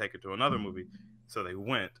tickets to take her to another movie. So they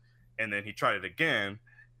went. And then he tried it again,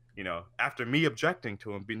 after me objecting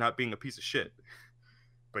to him not being a piece of shit.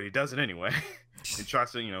 But he does it anyway. He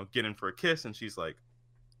tries to, get in for a kiss, and she's like,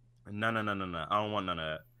 no, I don't want none of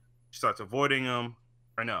that. She starts avoiding him.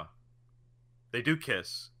 Or no. They do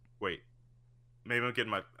kiss. Wait. Maybe I'm getting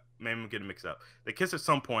mixed up. They kiss at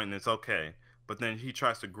some point, and it's okay. But then he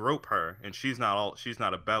tries to grope her, and she's not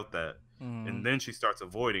about that. Mm. And then she starts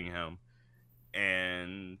avoiding him.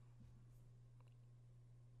 And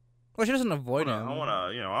well, she doesn't avoid him.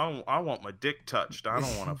 I want my dick touched. I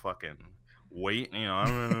don't want to fucking wait.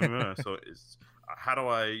 So how do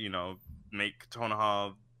I, make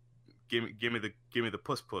Konoha give me the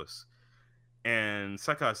puss? And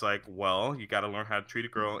Sekai's like, well, you got to learn how to treat a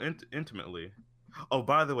girl intimately. Oh,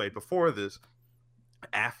 by the way, before this,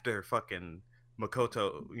 after fucking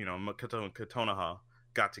Makoto and Konoha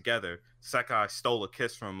got together, Sekai stole a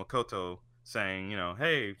kiss from Makoto, saying,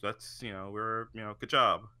 hey, let's, we're, good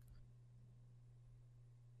job.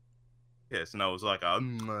 Kiss, and I was like, let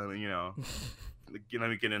me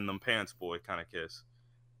get in them pants, boy, kind of kiss.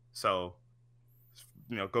 So,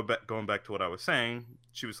 going back to what I was saying,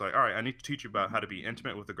 she was like, all right, I need to teach you about how to be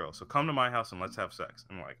intimate with a girl. So come to my house and let's have sex.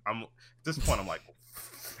 I'm like, at this point, I'm like,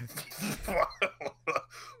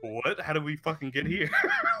 what? How did we fucking get here?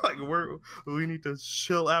 Like, we need to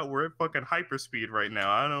chill out. We're at fucking hyperspeed right now.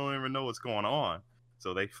 I don't even know what's going on.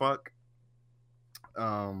 So they fuck.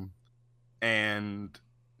 And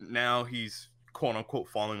now he's quote unquote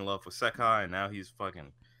falling in love with Sekai, and now he's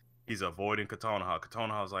avoiding Konoha.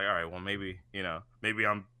 Konoha's like, all right, well maybe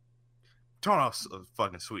I'm. Konoha's a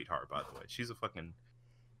fucking sweetheart, by the way. She's a fucking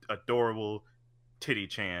adorable titty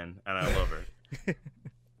chan, and I love her.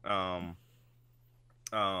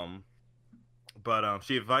 But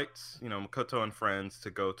she invites Makoto and friends to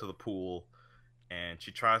go to the pool, and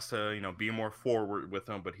she tries to be more forward with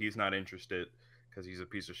him, but he's not interested because he's a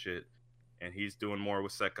piece of shit. And he's doing more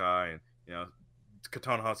with Sekai, and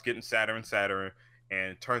Konoha's getting sadder and sadder,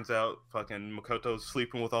 and it turns out fucking Makoto's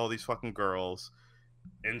sleeping with all these fucking girls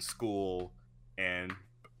in school, and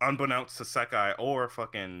unbeknownst to Sekai or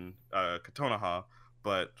fucking Konoha,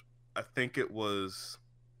 but I think it was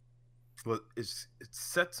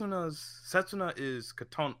Setsuna is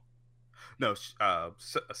Koton. No,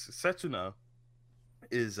 Setsuna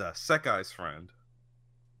is Sekai's friend.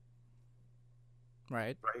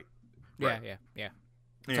 Right. Right. Yeah.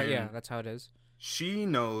 So, yeah, that's how it is. She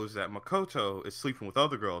knows that Makoto is sleeping with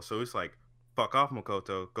other girls, so it's like, fuck off,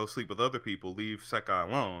 Makoto, go sleep with other people, leave Sekai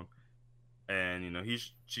alone. And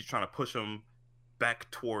she's trying to push him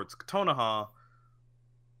back towards Konoha,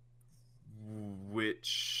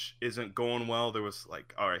 which isn't going well. There was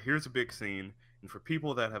like, all right, here's a big scene, and for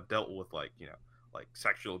people that have dealt with like like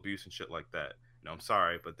sexual abuse and shit like that. I'm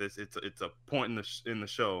sorry, but it's a point in the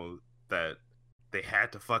show that they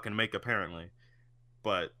had to fucking make apparently.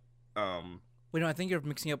 But Wait, no, I think you're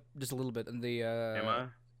mixing up just a little bit. In the am I?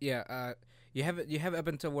 yeah, you have up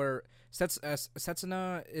until where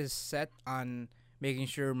Setsuna is set on making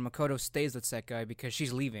sure Makoto stays with Sekai because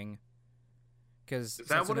she's leaving. Because Is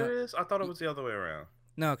that what it is? I thought it was the other way around.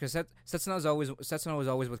 No, because Setsuna was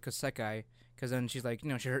always with Sekai. Because then she's like,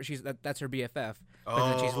 that's her BFF.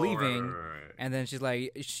 But then she's leaving, right. and then she's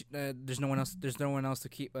like, there's no one else. There's no one else to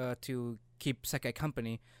keep Sekai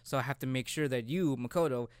company. So I have to make sure that you,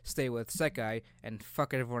 Makoto, stay with Sekai and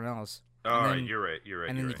fuck everyone else. All right, you're right.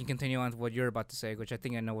 And then you can continue on to what you're about to say, which I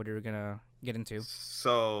think I know what you're gonna get into.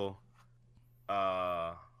 So,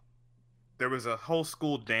 there was a whole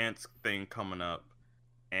school dance thing coming up,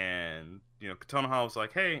 and Kotonoha was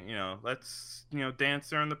like, "Hey, let's dance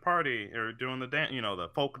during the party or doing the dance, the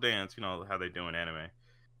folk dance, how they do in anime,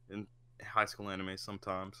 in high school anime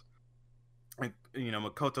sometimes." And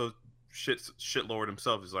Makoto shitlord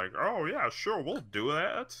himself is like, "Oh yeah, sure, we'll do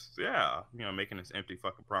that. Yeah," making his empty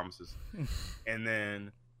fucking promises. And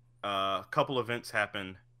then a couple events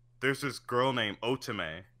happen. There's this girl named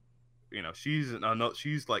Otome. She's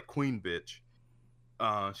like queen bitch.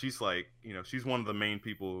 She's like, she's one of the main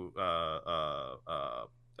people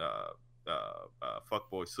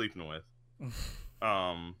fuckboy sleeping with.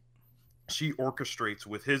 She orchestrates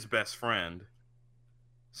with his best friend,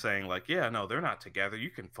 saying like, yeah, no, they're not together. You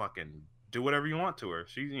can fucking do whatever you want to her.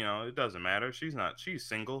 She's, it doesn't matter. She's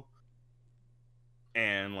single.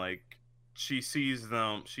 And like, she sees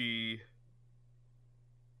them.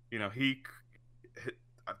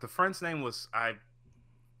 The friend's name was, it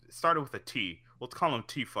started with a T. Let's call him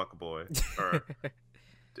T fuckboy. Or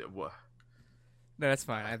what? No, that's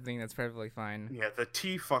fine. I think that's perfectly fine. Yeah, the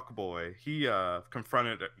T fuckboy. He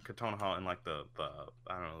confronted Kotonoha in like the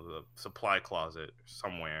I don't know, the supply closet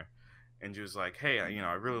somewhere, and she was like, "Hey,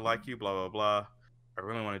 I really like you, blah blah blah. I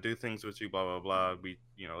really want to do things with you, blah blah blah. We,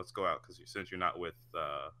 let's go out since you're not with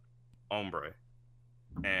Ombre."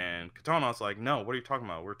 And Kotonoha's like, "No, what are you talking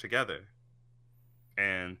about? We're together."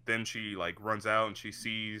 And then she like runs out and she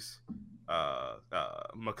sees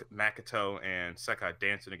Makoto and Sekai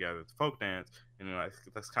dancing together at the folk dance, and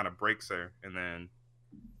that's kind of breaks her. And then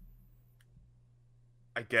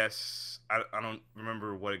I guess I don't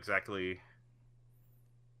remember what exactly.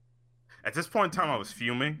 At this point in time, I was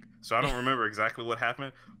fuming, so I don't remember exactly what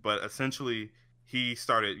happened. But essentially, he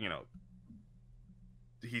started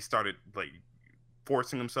like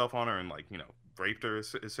forcing himself on her and like raped her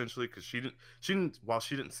essentially, because she didn't while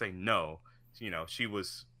she didn't say no, she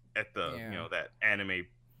was at the that anime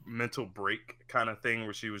mental break kind of thing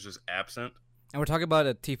where she was just absent. And we're talking about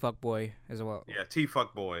a T fuck boy as well. Yeah, T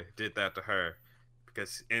fuck boy did that to her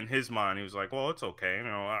because in his mind he was like, well, it's okay,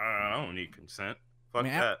 I don't need consent. Fuck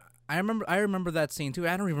that. I remember that scene too.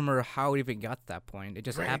 I don't remember how it even got to that point. It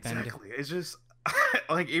just happened. Exactly. It's just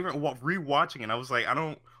like even rewatching it, I was like,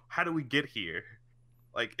 how do we get here?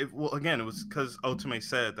 Like, it was because Otome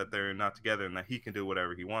said that they're not together and that he can do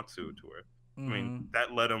whatever he wants to her. I mean,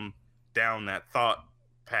 that led him down that thought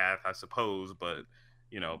path, I suppose, but,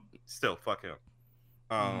 still, fuck him.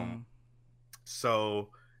 So,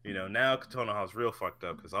 now Kotonoha's real fucked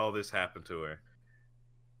up because all this happened to her.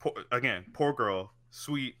 Poor girl,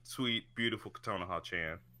 sweet, beautiful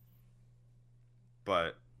Kotonoha-chan.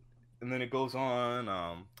 And then it goes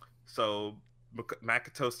on, so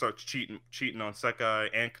Makoto starts cheating on Sekai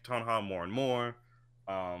and Kotonoha more and more.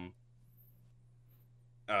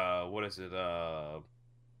 What is it?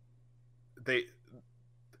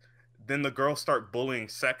 Then the girls start bullying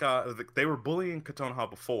Sekai. They were bullying Kotonoha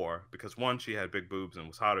before because one, she had big boobs and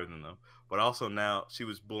was hotter than them, but also now she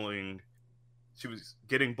was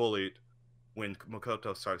getting bullied when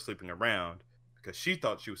Makoto started sleeping around because she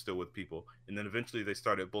thought she was still with people, and then eventually they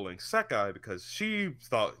started bullying Sekai because she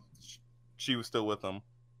thought she was still with him,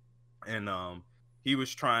 and he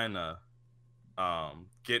was trying to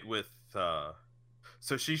get with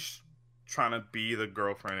so she's trying to be the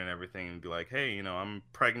girlfriend and everything and be like, hey, I'm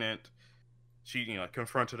pregnant. She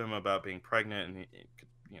confronted him about being pregnant, and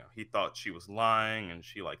he thought she was lying, and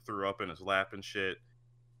she like threw up in his lap and shit.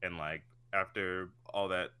 And like after all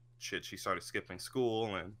that shit, she started skipping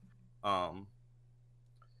school. And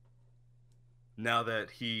now that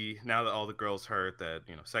all the girls heard that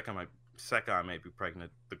Sekai may be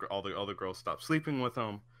pregnant, all the other girls stopped sleeping with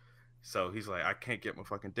him. So he's like, I can't get my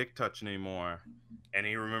fucking dick touched anymore. And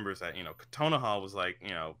he remembers that Kotonoha was like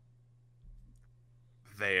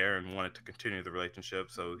there and wanted to continue the relationship.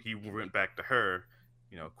 So he went back to her,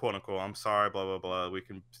 quote unquote, I'm sorry, blah blah blah, we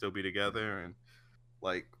can still be together. And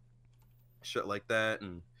like shit like that.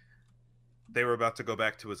 And they were about to go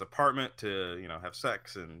back to his apartment to, you know, have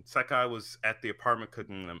sex. And Sekai was at the apartment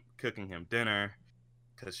cooking him dinner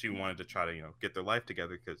because she wanted to try to, you know, get their life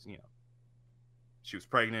together because, you know, she was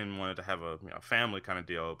pregnant and wanted to have a, you know, family kind of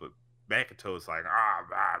deal. But Makoto's like,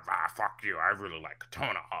 fuck you. I really like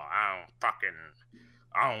Kotonoha. I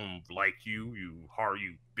don't like you, you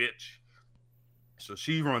bitch. So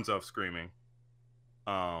she runs off screaming.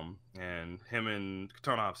 And him and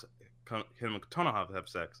Kotonoha have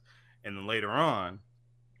sex. And then later on,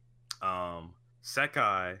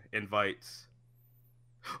 Sekai invites.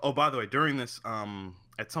 Oh, by the way, during this,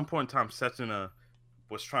 at some point in time, Setsuna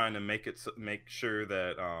was trying to make sure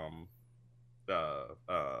that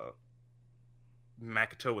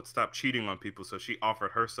Makoto would stop cheating on people, so she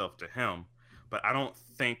offered herself to him. But I don't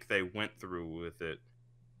think they went through with it,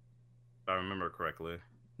 if I remember correctly.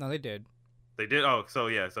 No, they did. They did. Oh, so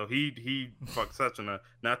yeah, so he fucked Setsuna.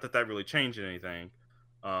 Not that really changed anything.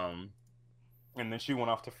 And then she went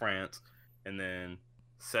off to France, and then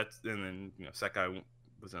you know, Sekai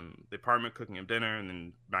was in the apartment cooking him dinner, and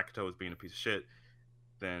then Makoto was being a piece of shit.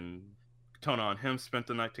 Then Kotonoha and him spent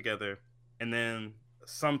the night together, and then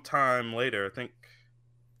sometime later,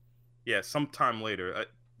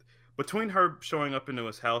 between her showing up into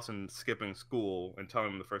his house and skipping school and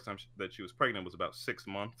telling him the first time that she was pregnant was about 6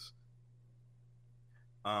 months.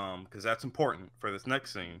 Because that's important for this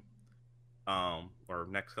next scene, or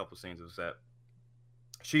next couple scenes, is that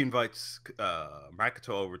she invites Makoto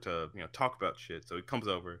over to, you know, talk about shit. So he comes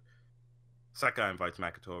over. Sekai invites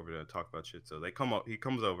Makoto over to talk about shit. So they come up. He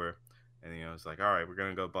comes over, and, you know, it's like, all right, we're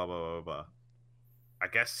gonna go blah blah blah blah. I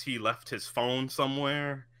guess he left his phone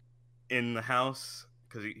somewhere in the house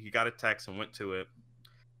because he got a text and went to it.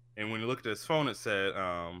 And when he looked at his phone, it said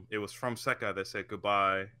it was from Sekai that said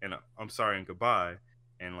goodbye and I'm sorry and goodbye.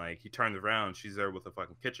 And, like, he turns around, she's there with a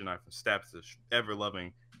fucking kitchen knife and stabs the ever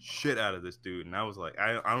loving shit out of this dude. And I was like,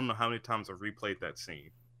 I don't know how many times I've replayed that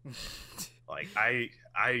scene. Like,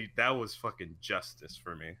 that was fucking justice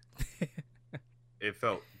for me. It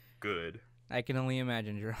felt good. I can only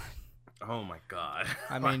imagine, Jerome. Oh my god.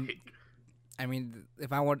 I mean,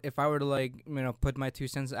 if I were to, like, you know, put my 2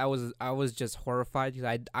 cents, I was just horrified because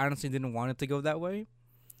I honestly didn't want it to go that way.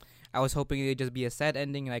 I was hoping it'd just be a sad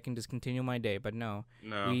ending and I can just continue my day, but no.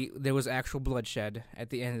 There was actual bloodshed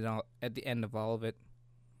at the end of all of it.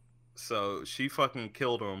 So she fucking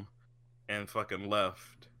killed him and fucking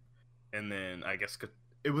left, and then I guess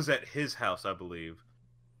it was at his house, I believe.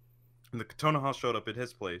 And the Kotonoha showed up at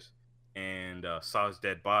his place and saw his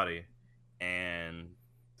dead body, and,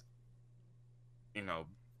 you know,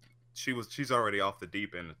 she's already off the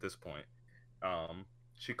deep end at this point.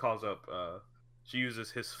 She calls up. She uses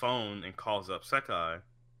his phone and calls up Sekai,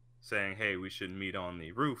 saying, "Hey, we should meet on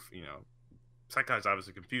the roof." You know, Sekai's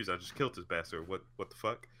obviously confused. I just killed this bastard. What the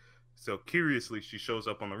fuck? So curiously, she shows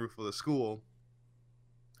up on the roof of the school,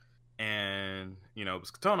 and, you know, it was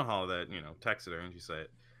Kotonoha that, you know, texted her, and she said,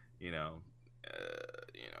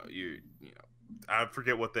 I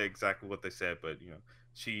forget exactly what they said, but, you know,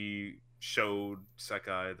 she showed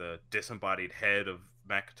Sekai the disembodied head of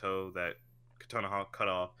Makoto that Kotonoha cut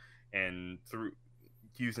off, and through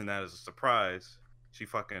using that as a surprise, she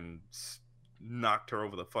fucking knocked her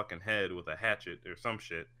over the fucking head with a hatchet or some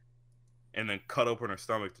shit, and then cut open her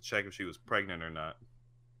stomach to check if she was pregnant or not.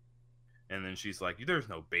 And then she's like, "There's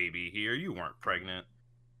no baby here. You weren't pregnant."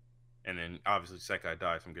 And then obviously Sekai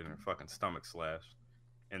dies from getting her fucking stomach slashed.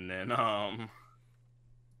 And then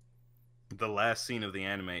the last scene of the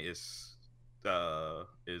anime is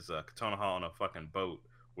Kotonoha on a fucking boat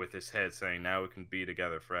with his head saying, "Now we can be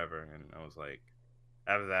together forever." And I was like,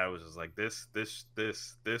 after that, I was just like, this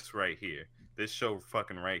right here, this show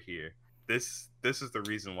fucking right here, this is the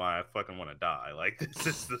reason why I fucking want to die. Like, this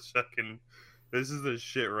is the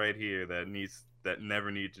shit right here that never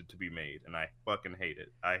needed to be made, and I fucking hate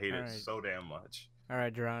it. I hate it so damn much. All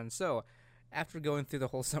right, Duran. So, after going through the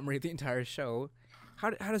whole summary of the entire show, how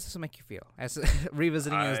does this make you feel? As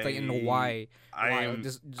revisiting it, like, and why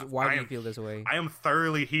do you feel this way? I am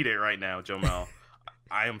thoroughly heated right now, Jomel.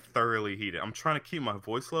 I am thoroughly heated. I'm trying to keep my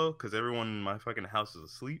voice low because everyone in my fucking house is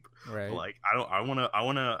asleep. Right. But, like, I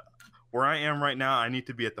wanna. Where I am right now, I need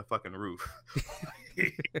to be at the fucking roof.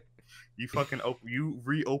 You fucking you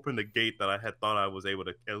reopened a gate that I had thought I was able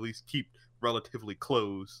to at least keep relatively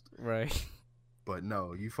closed. Right. But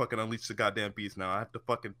no, you fucking unleashed the goddamn beast now. I have to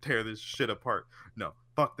fucking tear this shit apart. No,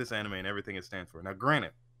 fuck this anime and everything it stands for. Now,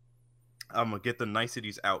 granted, I'm gonna get the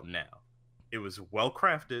niceties out now. It was well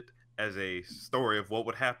crafted as a story of what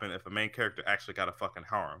would happen if a main character actually got a fucking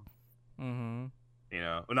harem. Mm-hmm. You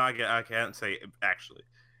know, no, I can't say actually.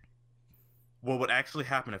 what would actually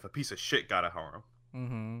happen if a piece of shit got a harem.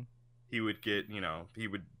 Mm-hmm. He would get, he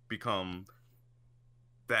would become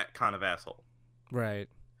that kind of asshole. Right.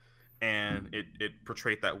 And it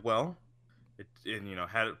portrayed that well. It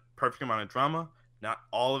had a perfect amount of drama. Not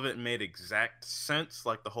all of it made exact sense,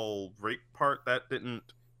 like the whole rape part. That didn't.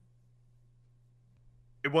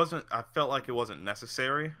 It wasn't. I felt like it wasn't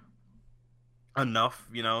necessary enough,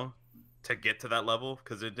 to get to that level,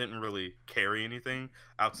 because it didn't really carry anything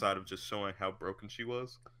outside of just showing how broken she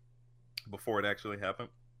was before it actually happened.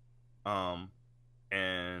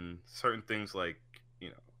 And certain things like,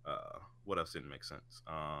 what else didn't make sense?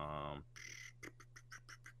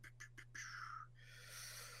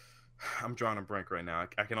 I'm drawing a blank right now.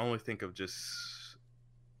 I can only think of just.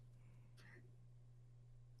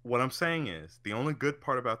 What I'm saying is, the only good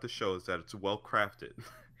part about the show is that it's well crafted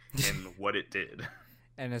in what it did.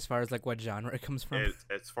 And as far as like what genre it comes from,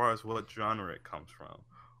 as far as what genre it comes from,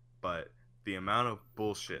 but the amount of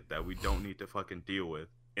bullshit that we don't need to fucking deal with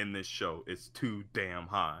in this show is too damn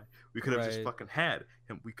high. We could have just fucking had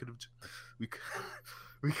him. We could have. We could.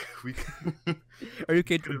 Or you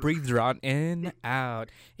could breathe Ron in, out,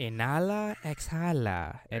 inhala,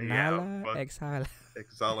 exhala, inhala, exhala.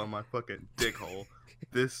 Exhala my fucking dick hole.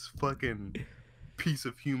 This fucking piece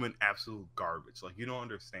of human absolute garbage. Like, you don't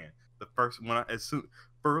understand. The first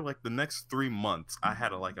for like the next 3 months, I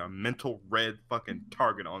had a mental red fucking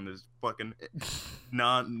target on this fucking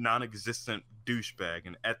non-existent douchebag,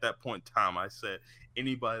 and at that point in time, I said,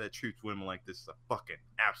 anybody that treats women like this is a fucking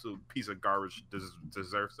absolute piece of garbage.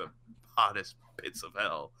 Deserves the hottest pits of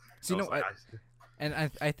hell. So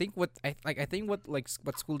I think what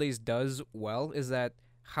School Days does well is that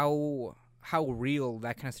how real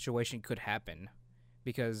that kind of situation could happen,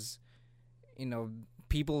 because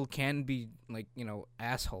people can be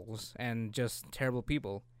assholes and just terrible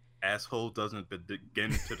people. Asshole doesn't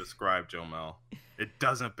begin to describe, Jomel. It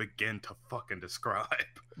doesn't begin to fucking describe.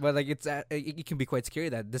 But it can be quite scary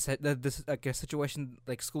that this like a situation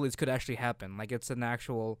like School Days could actually happen. Like, it's an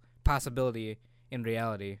actual possibility in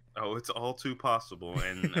reality. Oh, it's all too possible,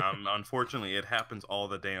 and unfortunately, it happens all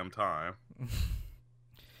the damn time.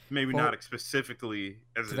 Maybe not specifically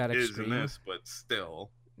as it is in this, but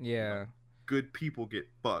still. Yeah. Good people get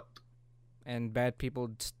fucked. And bad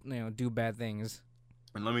people, do bad things.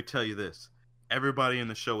 And let me tell you this. Everybody in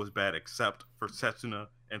the show was bad except for Setsuna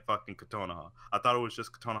and fucking Kotonoha. I thought it was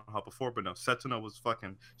just Kotonoha before, but no. Setsuna was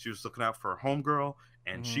she was looking out for her homegirl,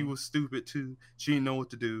 and she was stupid too. She didn't know what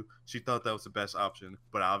to do. She thought that was the best option,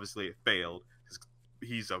 but obviously it failed.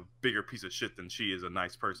 He's a bigger piece of shit than she is a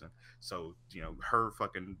nice person. So, her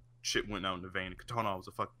fucking shit went out in the vein. Kotonoha was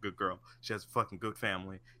a fucking good girl. She has a fucking good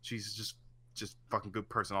family. She's just fucking good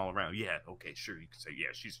person all around. Yeah, okay, sure, you can say, yeah,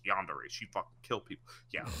 she's yandere. She fucking killed people.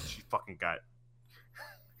 Yeah, she fucking got...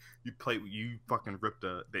 You fucking ripped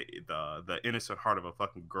the innocent heart of a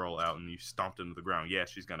fucking girl out, and you stomped into the ground. Yeah,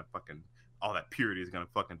 she's gonna fucking... all that purity is gonna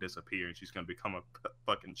fucking disappear, and she's gonna become a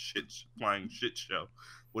fucking flying shit show.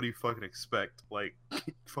 What do you fucking expect? Like,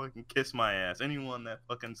 fucking kiss my ass. Anyone that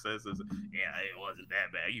fucking says this, yeah, it wasn't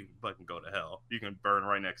that bad, you can fucking go to hell. You can burn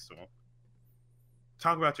right next to him.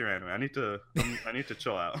 Talk about your anime. I need to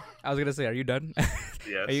chill out. I was gonna say, are you done?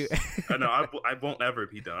 Yes. No, I won't ever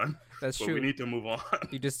be done. That's but true. We need to move on.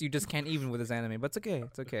 You just can't even with this anime, but it's okay.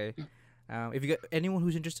 It's okay. If you got anyone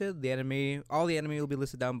who's interested, all the anime will be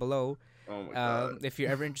listed down below. Oh my god! If you're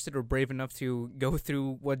ever interested or brave enough to go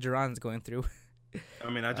through what Duran's going through. I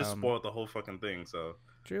mean, I just spoiled the whole fucking thing, so.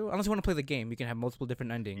 True. Unless you want to play the game, you can have multiple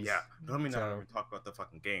different endings. Yeah. Let me not even talk about the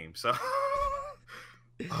fucking game. So.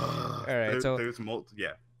 All right. There's multiple.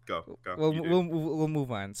 Yeah. Go. We'll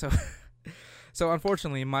move on. So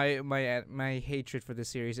unfortunately, my hatred for this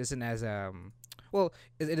series isn't as it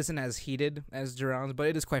isn't as heated as Duran's, but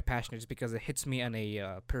it is quite passionate just because it hits me on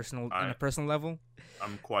a personal level.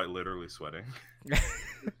 I'm quite literally sweating.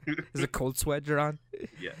 Is it cold sweat, Duran?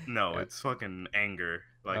 Yeah. No, it's fucking anger.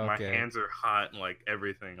 Like, my hands are hot and, like,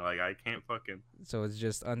 everything. Like, I can't fucking... So it's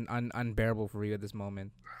just unbearable for you at this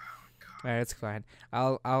moment. All right, it's fine.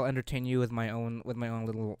 I'll entertain you with my own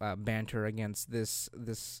little banter against this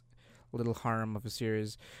little harm of a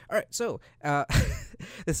series. All right, so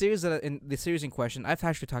the series in question, I've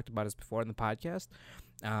actually talked about this before in the podcast.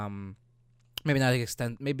 Maybe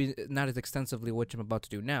not as extensively, which I'm about to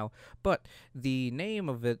do now. But the name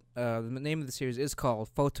of it, the name of the series is called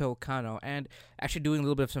Photo Kano, and actually doing a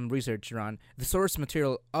little bit of some research around the source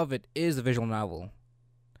material of it is a visual novel.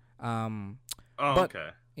 Okay.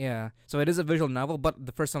 Yeah, so it is a visual novel, but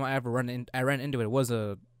the first time I ran into it was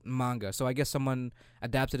a manga. So I guess someone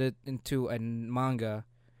adapted it into a manga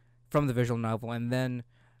from the visual novel, and then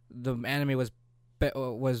the anime was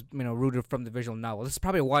was rooted from the visual novel. This is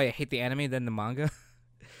probably why I hate the anime than the manga.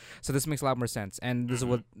 So this makes a lot more sense. And this is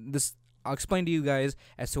what this I'll explain to you guys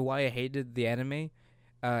as to why I hated the anime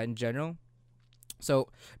in general. So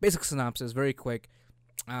basic synopsis, very quick.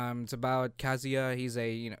 It's about Kazuya. He's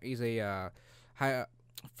a high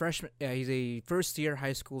freshman. He's a first year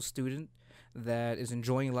high school student that is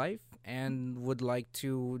enjoying life and would like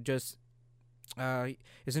to just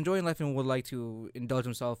is enjoying life and would like to indulge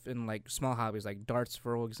himself in like small hobbies like darts,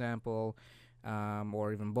 for example,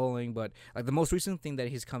 or even bowling. But like the most recent thing that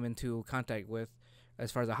he's come into contact with,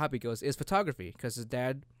 as far as a hobby goes, is photography, because his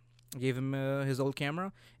dad gave him his old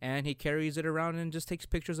camera, and he carries it around and just takes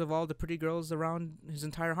pictures of all the pretty girls around his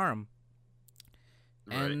entire harem.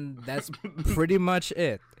 Right. And that's pretty much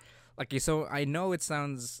it. Okay, so I know it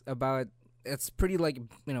sounds it's pretty like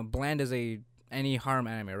bland as any harem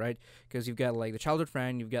anime, right? Because you've got like the childhood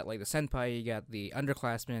friend, you've got like the senpai, you got the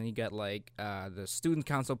underclassman, you got like the student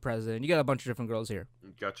council president, you got a bunch of different girls here.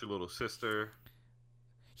 You got your little sister.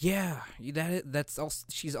 Yeah, that's also,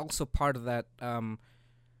 she's also part of that.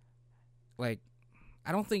 Like,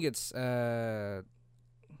 I don't think it's I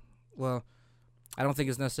don't think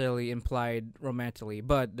it's necessarily implied romantically,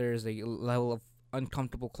 but there's a level of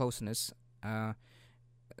uncomfortable closeness,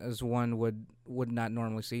 as one would not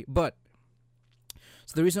normally see. But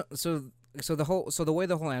so the reason, the way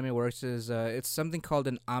the whole anime works is it's something called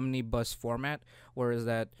an omnibus format, whereas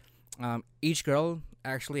that each girl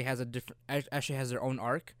actually has their own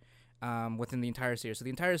arc within the entire series. So the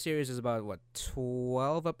entire series is about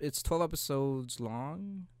 12 episodes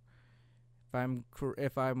long. If I'm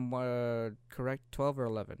correct, 12 or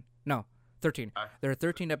 11. No, 13. There are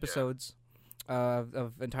 13 episodes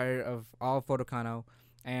of all Photokano,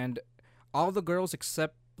 and all the girls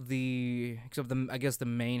except the I guess the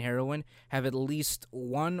main heroine have at least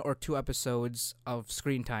 1 or 2 episodes of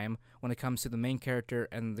screen time when it comes to the main character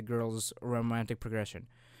and the girl's romantic progression.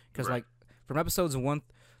 Because like from episodes 1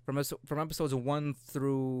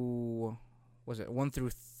 through, was it 1 through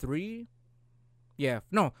 3? Yeah,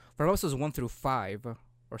 no, from episodes 1 through 5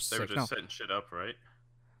 or 6. They were just setting shit up, right?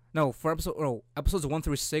 No, episodes 1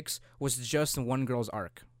 through 6 was just one girl's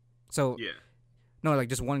arc. So yeah, no, like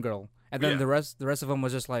just one girl, and then the rest of them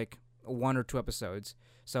was just like 1 or 2 episodes.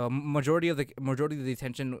 So majority of the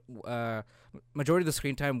attention, majority of the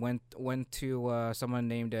screen time went to someone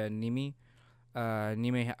named Nimi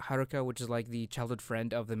Haruka, which is like the childhood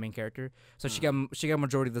friend of the main character. So she got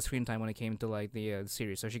majority of the screen time when it came to like the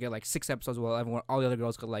series. So she got like 6 episodes, while all the other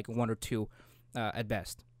girls got like 1 or 2 at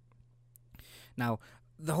best. Now,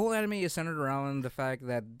 the whole anime is centered around the fact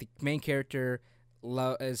that the main character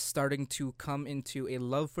is starting to come into a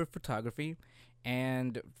love for photography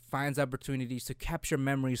and finds opportunities to capture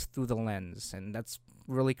memories through the lens. And that's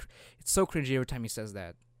really it's so cringy every time he says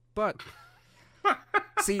that. But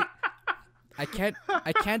see, I can't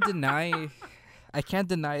deny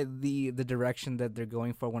the direction that they're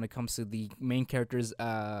going for when it comes to the main character's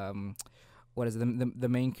the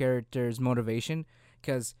main character's motivation.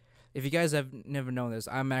 Because if you guys have never known this,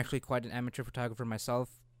 I'm actually quite an amateur photographer myself,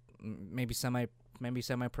 maybe semi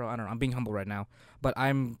pro. I don't know. I'm being humble right now, but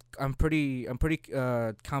I'm pretty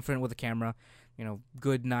confident with a camera.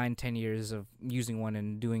 Good 9-10 years of using one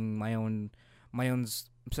and doing my own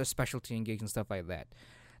specialty and gigs and stuff like that.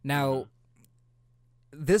 Now,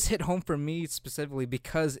 this hit home for me specifically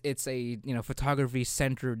because it's a photography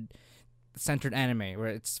centered anime, where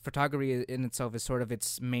it's photography in itself is sort of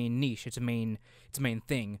its main niche, its main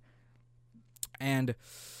thing. And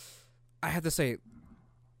I have to say,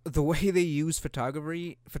 the way they use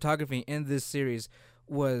photography in this series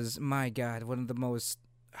was, my God, one of the most.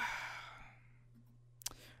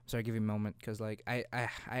 I'm sorry, give me a moment, because like I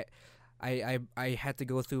had to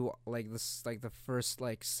go through like this, like the first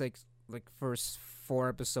first 4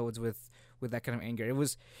 episodes with that kind of anger. It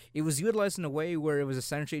was utilized in a way where it was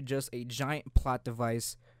essentially just a giant plot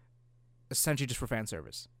device, essentially just for fan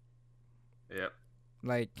service. Yep.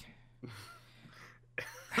 Like.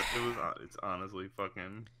 It's honestly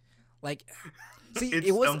fucking like, see, it's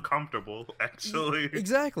it was uncomfortable, actually.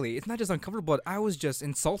 Exactly, it's not just uncomfortable, but I was just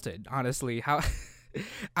insulted. Honestly, how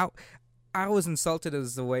I was insulted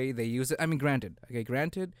as the way they use it. I mean, granted,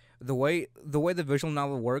 the way the visual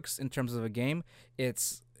novel works in terms of a game,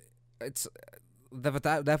 that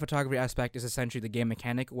photography aspect is essentially the game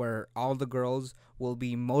mechanic, where all the girls will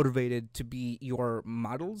be motivated to be your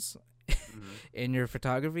models in your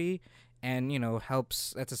photography. And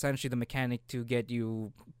that's essentially the mechanic to get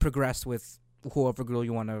you progressed with whoever girl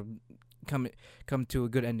you want to come to a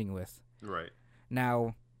good ending with. Right.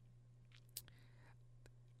 Now,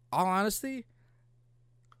 all honesty,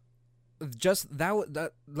 just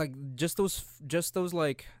that like just those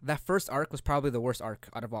like that first arc was probably the worst arc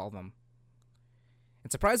out of all of them.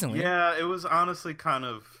 And surprisingly, Yeah, it was honestly kind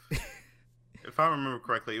of, if I remember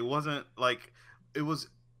correctly, it wasn't like it was.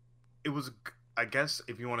 It was, I guess,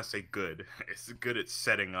 if you want to say good, it's good at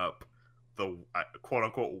setting up the quote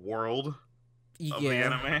unquote world of the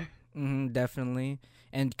anime. definitely,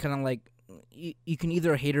 and kind of like you can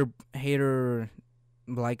either hate her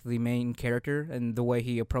like the main character and the way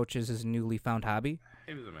he approaches his newly found hobby.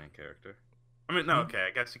 He was the main character. I mean, no, okay,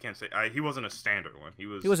 I guess you can't say he wasn't a standard one. He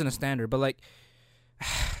wasn't a standard, but like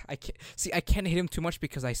I can't hate him too much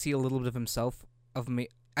because I see a little bit of himself of me.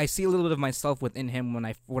 I see a little bit of myself within him when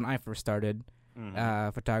I first started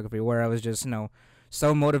photography, where I was just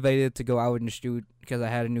so motivated to go out and shoot because I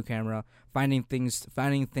had a new camera, finding things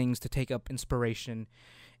to take up inspiration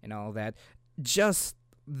and all that. Just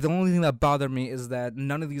the only thing that bothered me is that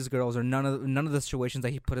none of these girls or none of the situations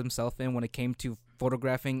that he put himself in when it came to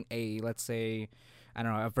photographing a, let's say, I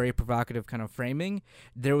don't know, a very provocative kind of framing,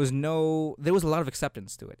 there was a lot of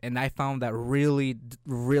acceptance to it, and I found that really,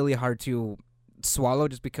 really hard to swallow,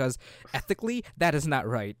 just because ethically that is not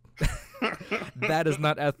right. That is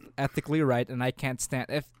not ethically right, and I can't stand.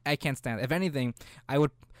 If anything,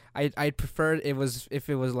 I'd prefer if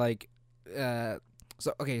it was like, so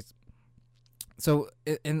okay. So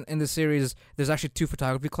in the series, there's actually two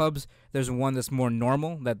photography clubs. There's one that's more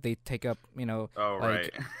normal, that they take up, right.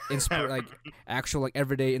 like actual like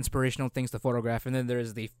everyday inspirational things to photograph, and then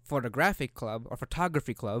there's the photographic club or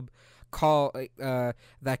photography club,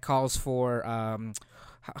 that calls for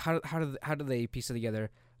how do they piece it together,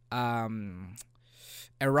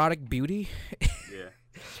 erotic beauty. Yeah.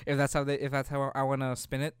 if that's how I want to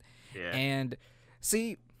spin it. Yeah. And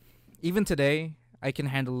see, even today I can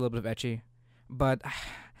handle a little bit of ecchi. But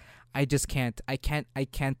I just can't. I can't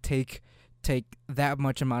take that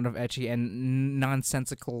much amount of ecchi and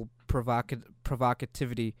nonsensical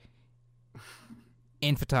provocativity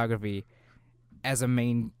in photography as a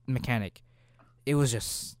main mechanic.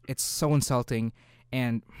 It's so insulting,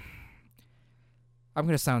 and I'm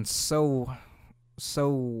gonna sound so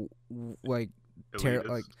like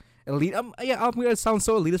elite. I'm gonna sound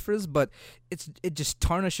so elitist for this, but it just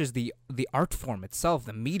tarnishes the art form itself,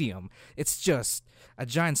 the medium. It's just a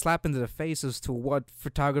giant slap into the face as to what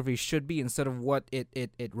photography should be instead of what it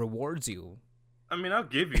rewards you. I mean, I'll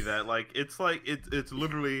give you that. It's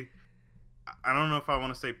literally, I don't know if I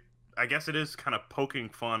want to say, I guess it is kind of poking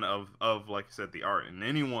fun of like I said, the art, and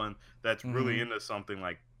anyone that's really into something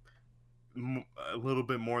like a little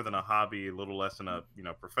bit more than a hobby, a little less than a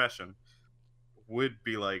profession, would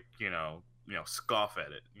be like, scoff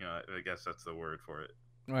at it. I guess that's the word for it.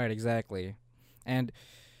 Right, exactly. And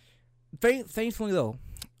thankfully though,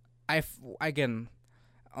 I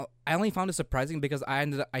only found it surprising because I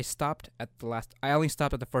only stopped at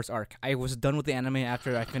the first arc. I was done with the anime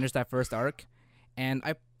after I finished that first arc, and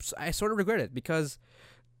I sort of regret it because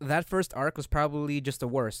that first arc was probably just the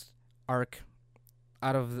worst arc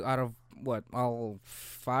out of what, all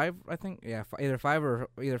 5, I think. Yeah, either 5 or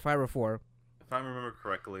 4. If I remember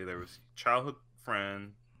correctly, there was childhood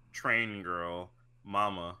friend, train girl,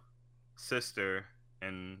 mama, sister,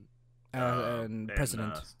 and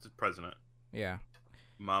president. President. Yeah.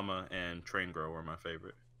 Mama and train girl were my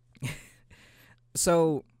favorite.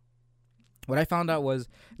 So, what I found out was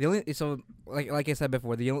like I said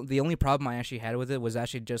before, the only problem I actually had with it was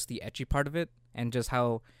actually just the ecchi part of it, and just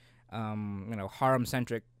how harem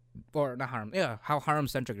centric, or not harem, how harem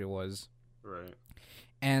centric it was. Right.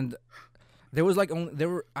 And there was I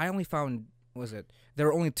only found, there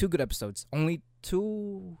were only 2 good episodes. Only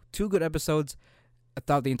two good episodes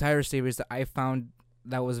throughout the entire series that I found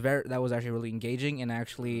that was actually really engaging and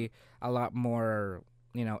actually a lot more,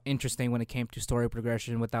 interesting when it came to story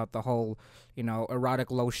progression without the whole,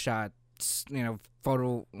 erotic low shots,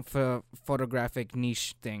 photographic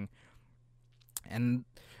niche thing. And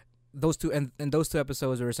those two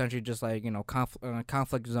episodes were essentially just like,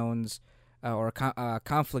 conflict zones or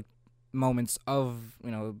conflict moments of,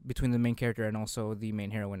 between the main character and also the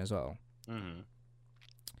main heroine as well. Mm-hmm.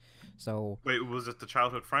 So wait, was it the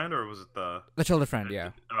childhood friend or was it the childhood friend?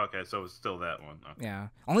 Yeah. Okay, so it was still that one. Okay. Yeah,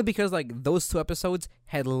 only because like those 2 episodes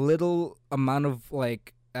had little amount of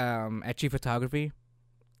like ecchi photography.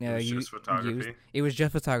 Yeah, it was just photography. It was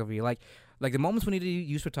just photography. Like the moments when he did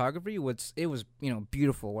use photography was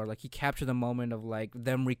beautiful. Where like he captured the moment of like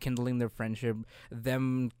them rekindling their friendship,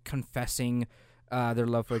 them confessing their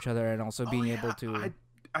love for each other, and also being able to.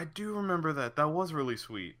 I do remember that. That was really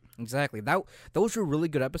sweet. Exactly. Those were really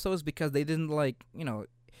good episodes because they didn't they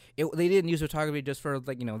didn't use photography just for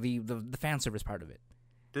like the fan service part of it.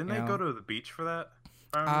 Didn't they go to the beach for that?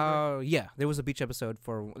 If I remember. Yeah, there was a beach episode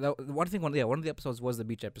for one thing. One of the episodes was the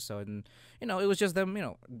beach episode, and it was just them,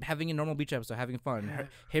 having a normal beach episode, having fun.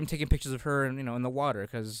 Him taking pictures of her, and in the water,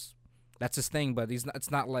 because that's his thing. But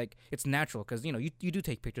it's not like it's natural, because you do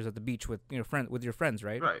take pictures at the beach with your friends,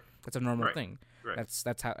 right? Right. That's a normal Right. thing. Right.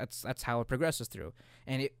 That's how it progresses through,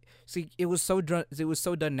 and it was so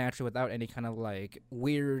done naturally, without any kind of like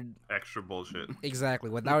weird Extra bullshit. exactly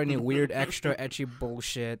without any weird extra etchy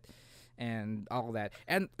bullshit. And all that,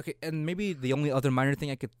 and maybe the only other minor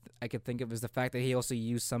thing I could think of is the fact that he also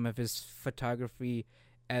used some of his photography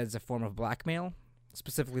as a form of blackmail,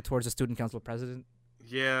 specifically towards the student council president.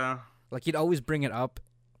 Yeah. Like he'd always bring it up,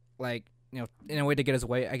 like in a way to get his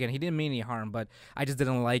way. Again, he didn't mean any harm, but I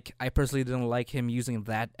personally didn't like him using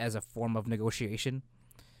that as a form of negotiation.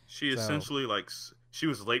 She essentially she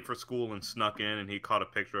was late for school and snuck in, and he caught a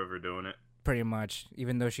picture of her doing it. Pretty much,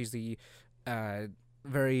 even though she's the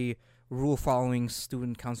very rule-following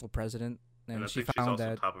student council president, and I she think found she's also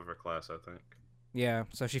that top of her class, I think. Yeah,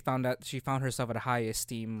 so she found herself at a high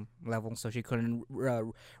esteem level, so she couldn't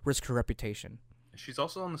risk her reputation. She's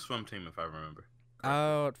also on the swim team, if I remember.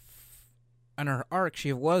 On her arc,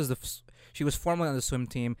 she was formerly on the swim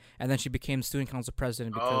team, and then she became student council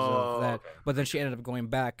president because of that. Okay. But then she ended up going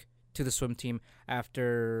back to the swim team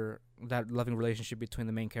after that loving relationship between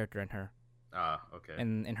the main character and her. Okay.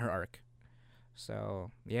 In her arc.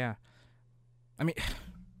 So yeah, I mean,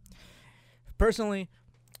 personally,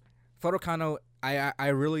 Photokano, I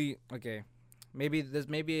really maybe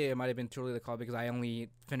it might have been truly the call because I only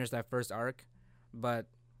finished that first arc, but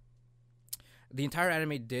the entire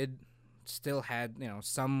anime did still had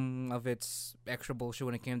some of its extra bullshit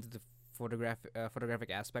when it came to the photographic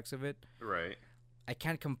aspects of it. Right. I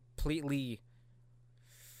can't completely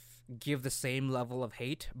give the same level of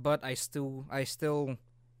hate, but I still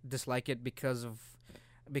dislike it because of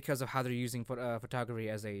how they're using photography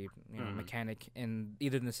as a mechanic in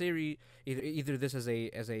either in the series, either this as a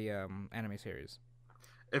anime series.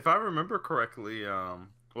 If I remember correctly,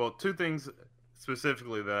 well, two things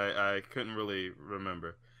specifically that I couldn't really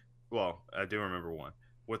remember. Well, I do remember one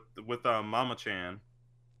with Mama-chan.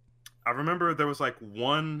 I remember there was like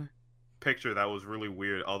one picture that was really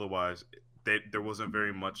weird. Otherwise, there wasn't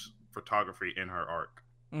very much photography in her arc.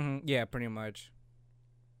 Mm-hmm. Yeah, pretty much.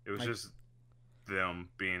 It was just them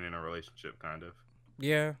being in a relationship, kind of.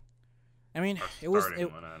 Yeah, I mean, I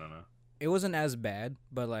don't know. It wasn't as bad,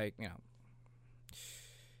 but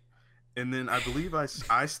And then I believe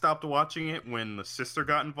I stopped watching it when the sister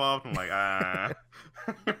got involved. I'm like,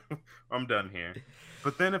 I'm done here.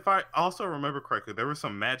 But then, if I also remember correctly, there was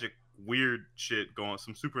some magic, weird shit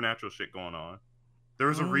some supernatural shit going on. There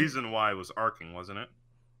was a reason why it was arcing, wasn't it?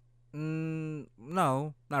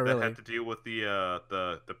 No, not really. That had to deal with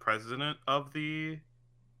the president of the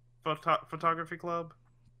photography club.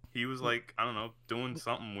 He was like, I don't know, doing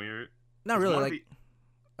something weird. Not really.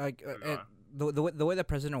 The way the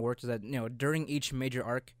president worked is that during each major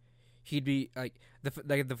arc, he'd be like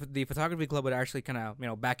the photography club would actually kind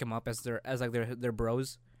of back him up as their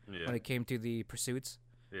bros when it came to the pursuits.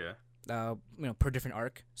 Yeah. Per different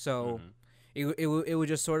arc. So. Mm-hmm. It would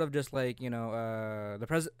just sort of just like the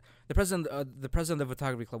president of the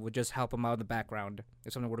photography club would just help him out in the background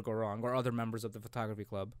if something were to go wrong, or other members of the photography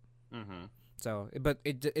club. Mm-hmm. So, but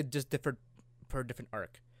it just differed per different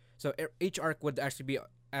arc. So each arc would actually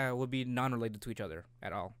be non-related to each other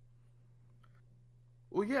at all.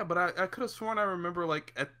 Well, yeah, but I could have sworn I remember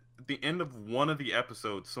like at the end of one of the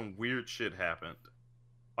episodes, some weird shit happened.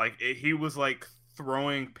 Like he was like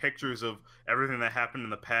throwing pictures of everything that happened in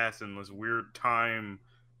the past in this weird time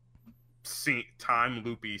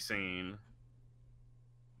loopy scene.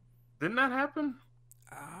 Didn't that happen?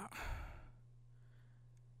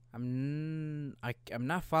 I'm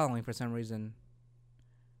not following for some reason.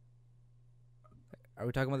 Are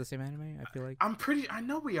we talking about the same anime? I feel like I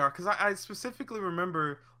know we are, because I specifically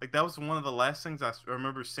remember like that was one of the last things I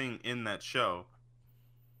remember seeing in that show.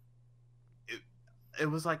 It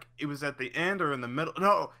was like it was at the end or in the middle.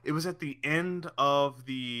 No, it was at the end of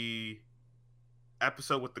the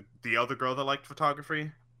episode with the other girl that liked photography,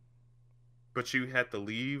 but she had to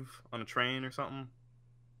leave on a train or something.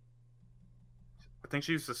 I think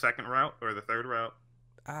she was the second route or the third route.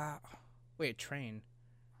 Wait, train.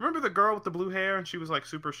 Remember the girl with the blue hair and she was like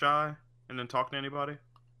super shy and didn't talk to anybody?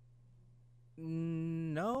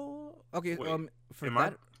 No. Okay. Wait, for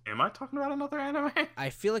that. Am I talking about another anime? I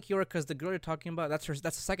feel like you're, because the girl you're talking about, that's the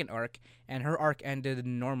second arc, and her arc ended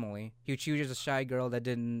normally. She was just a shy girl that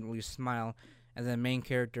didn't really smile, and then main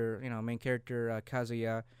character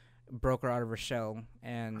Kazuya broke her out of her shell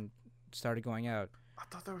and started going out. I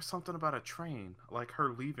thought there was something about a train, like her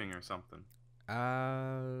leaving or something.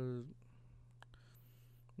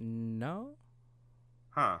 No.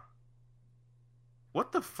 Huh.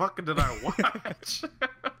 What the fuck did I watch?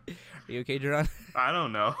 Are you okay, Jerron? I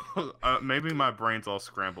don't know. Maybe my brain's all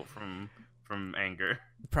scrambled from anger.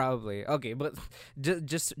 Probably. Okay, but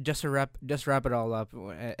just to wrap it all up,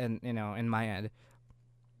 and in my end,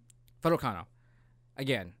 Fado Kano,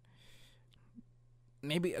 again.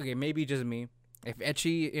 Maybe just me. If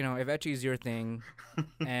ecchi is your thing,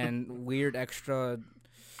 and weird extra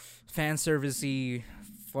fan servicey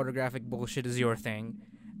photographic bullshit is your thing,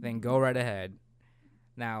 then go right ahead.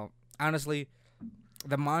 Now, honestly,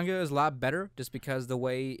 the manga is a lot better just because the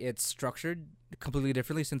way it's structured completely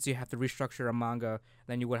differently. Since you have to restructure a manga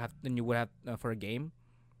than you would have for a game.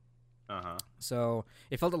 So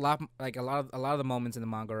it felt a lot of the moments in the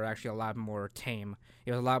manga are actually a lot more tame.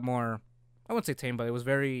 It was a lot more. I wouldn't say tame, but it was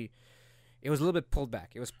a little bit pulled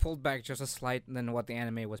back. It was pulled back just a slight than what the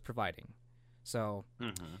anime was providing. So,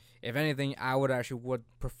 if anything, I would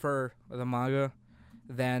prefer the manga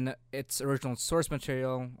than its original source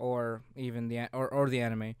material, or even the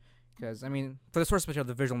anime, because I mean, for the source material,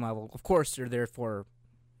 the visual novel, of course, you're there for,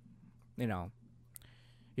 you're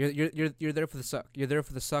there for the suck. You're there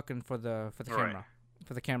for the suck and for the camera,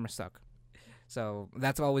 for the camera suck. So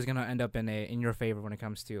that's always gonna end up in your favor when it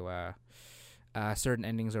comes to certain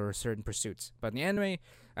endings or certain pursuits. But in the anime,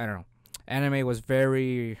 I don't know. Anime was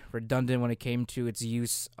very redundant when it came to its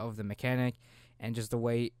use of the mechanic and just the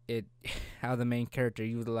way how the main character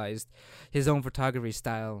utilized his own photography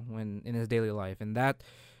style when in his daily life, and that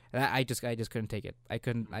I just couldn't take it. I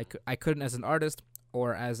couldn't as an artist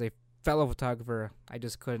or as a fellow photographer. I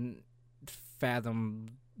just couldn't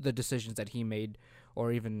fathom the decisions that he made,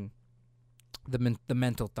 or even the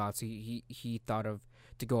mental thoughts he thought of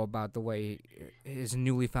to go about the way his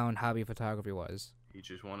newly found hobby of photography was. He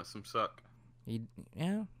just wanted some suck. He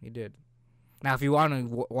did. Now, if you want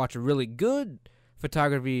to watch a really good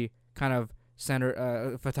photography kind of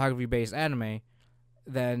photography based anime,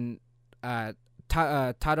 then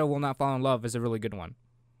Tada Will Not Fall in Love is a really good one.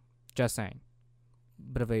 Just saying.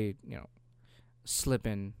 Bit of a slip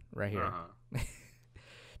in right here.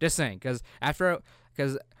 Just saying, because after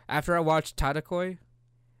I watched Tadakoi,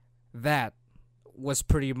 that was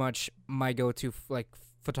pretty much my go-to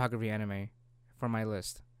photography anime for my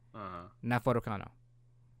list. Not Fado Kano.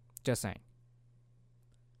 Just saying.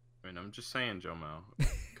 I mean, I'm just saying, Jomo.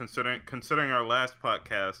 considering our last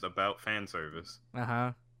podcast about fan service,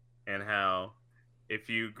 and how if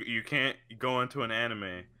you can't go into an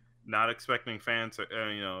anime not expecting fans,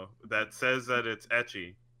 that says that it's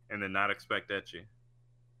ecchi, and then not expect ecchi.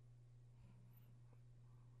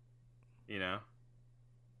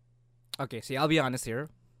 Okay, see, I'll be honest here.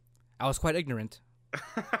 I was quite ignorant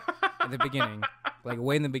at the beginning,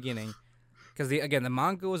 way in the beginning. Because the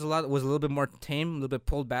manga was a little bit more tame, a little bit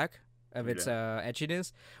pulled back of its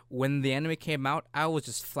etchiness. When the anime came out, I was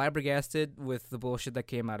just flabbergasted with the bullshit that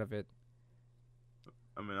came out of it.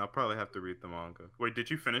 I mean, I'll probably have to read the manga. Wait, did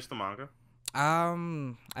you finish the manga? I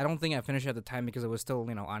don't think I finished at the time because it was still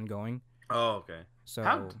ongoing. Oh, okay. So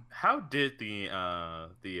how did the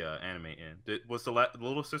anime end? Was the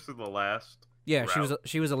little sister the last? Yeah, route?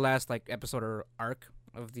 she was the last episode or arc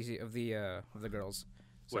of the girls.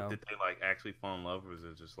 What, did they actually fall in love, or was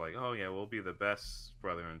it just oh yeah, we'll be the best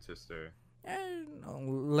brother and sister?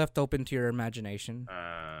 Left open to your imagination.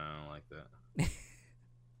 I don't like that.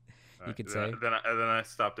 You could say. Then I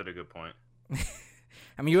stopped at a good point.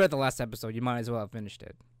 I mean, you were at the last episode. You might as well have finished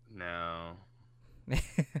it. No.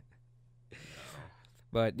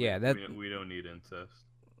 But yeah, we don't need incest.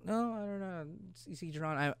 No, I don't know. See,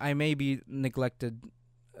 Jerron, I may be neglected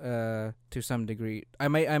to some degree. I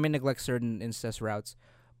may neglect certain incest routes,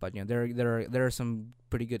 but there are some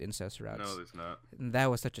pretty good incest routes. No, there's not. And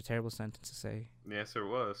that was such a terrible sentence to say. Yes, there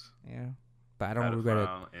was. Yeah, but I don't regret it.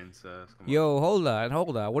 Incest. Yo, hold on.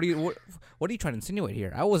 What are you trying to insinuate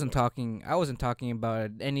here? I wasn't talking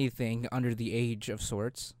about anything under the age of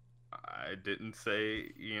sorts. I didn't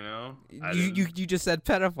say, You just said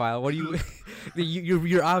pedophile. What do you?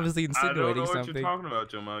 You're obviously insinuating something. I don't know what you're talking about,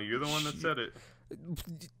 Jamal. You're the one that said it.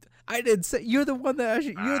 I didn't say. You're the one that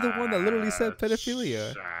literally said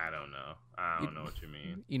pedophilia. I don't know. I don't know what you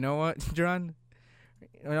mean. You know what, John?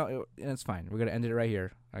 It's fine. We're gonna end it right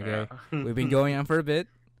here. Okay. Yeah. We've been going on for a bit.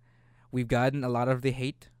 We've gotten a lot of the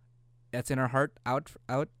hate that's in our heart out.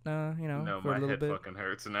 No, for a little bit. My head fucking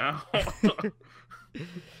hurts now.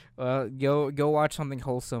 Well, go watch something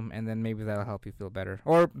wholesome, and then maybe that'll help you feel better.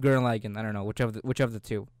 Or Gurren Lagann, I don't know, whichever the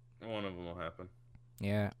two. One of them will happen.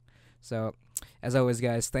 Yeah. So, as always,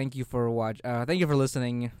 guys, thank you for thank you for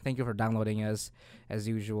listening. Thank you for downloading us, as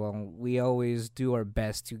usual. We always do our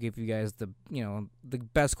best to give you guys the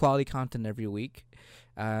best quality content every week.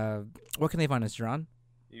 Where can they find us, Jerron?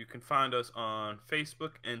 You can find us on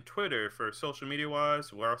Facebook and Twitter for social media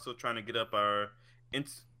wise. We're also trying to get up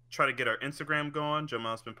try to get our Instagram going.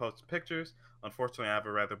 Jamal's been posting pictures. Unfortunately, I have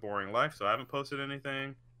a rather boring life, so I haven't posted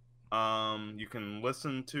anything. You can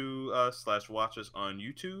listen to us / watch us on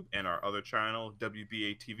YouTube and our other channel,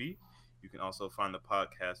 WBA TV. You can also find the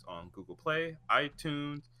podcast on Google Play,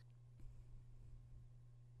 iTunes.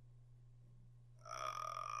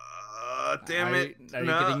 Damn it!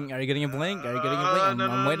 Are you getting a blink? Are you getting a blink?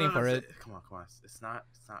 I'm waiting for it. Come on. It's not.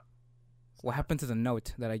 What happened to the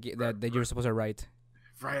note that that you were supposed to write?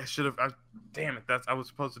 Right, I should have. Damn it! I was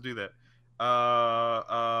supposed to do that.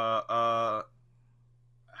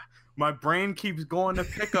 My brain keeps going to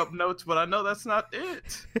pick up notes, but I know that's not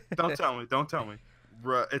it. Don't tell me.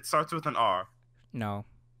 It starts with an R. No.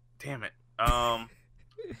 Damn it.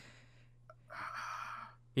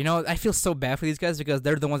 You know, I feel so bad for these guys because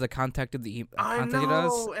they're the ones that contacted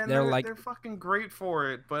us. And they're fucking great for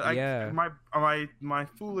it, but my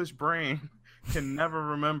foolish brain can never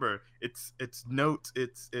remember. It's notes.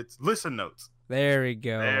 It's listen notes. There we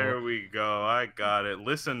go. I got it.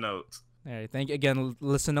 Listen notes. All right. Thank you again.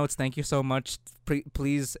 Listen notes. Thank you so much.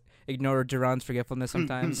 Please ignore Duran's forgetfulness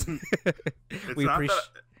sometimes.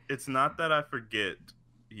 It's not that I forget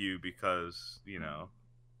you because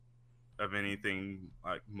of anything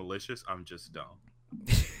like malicious. I'm just dumb.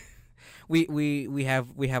 we have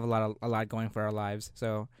a lot going for our lives,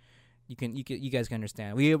 so you guys can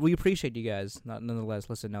understand. We appreciate you guys. Nonetheless,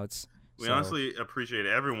 listen notes. We honestly appreciate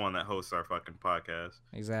everyone that hosts our fucking podcast.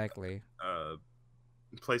 Exactly.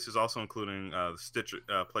 Places also including Stitcher,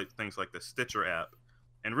 things like the Stitcher app,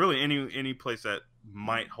 and really any place that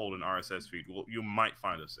might hold an RSS feed. You might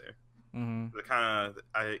find us there. Mm-hmm. The kind of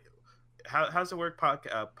how's it work?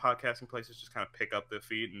 Podcasting places just kind of pick up the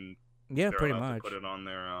feed and pretty much put it on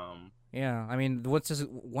their Yeah, I mean,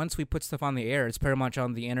 once we put stuff on the air, it's pretty much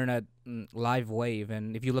on the internet live wave,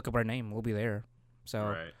 and if you look up our name, we'll be there. So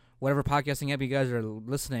right. Whatever podcasting app you guys are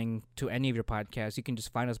listening to, any of your podcasts, you can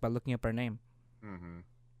just find us by looking up our name. Mm-hmm.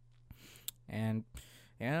 And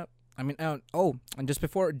yeah, I mean, and just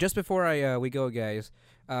before we go, guys,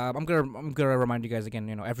 I'm gonna remind you guys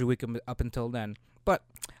again, every week up until then. But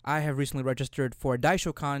I have recently registered for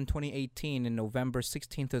DaishoCon 2018 in November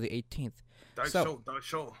 16th to the 18th. Daisho.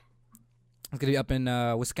 It's gonna be up in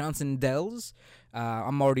Wisconsin Dells.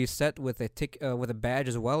 I'm already set with a badge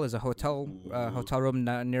as well as a hotel room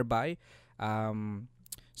nearby. I don't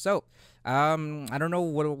know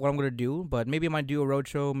what I'm gonna do, but maybe I might do a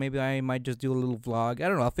roadshow. Maybe I might just do a little vlog. I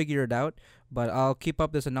don't know. I'll figure it out. But I'll keep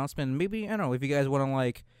up this announcement. Maybe, I don't know, if you guys want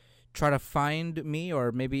to try to find me,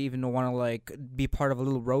 or maybe even want to be part of a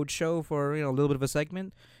little roadshow for a little bit of a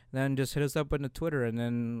segment, then just hit us up on the Twitter, and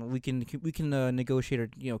then we can negotiate or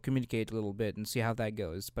communicate a little bit and see how that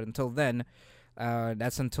goes. But until then,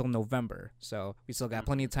 that's until November, so we still got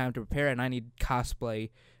plenty of time to prepare, and I need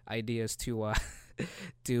cosplay ideas to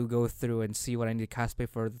to go through and see what I need to cosplay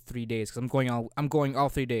for the 3 days, because I'm going all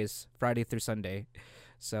 3 days, Friday through Sunday,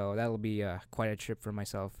 so that'll be quite a trip for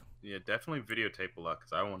myself. Yeah, definitely videotape a lot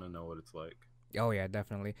because I want to know what it's like. Oh yeah,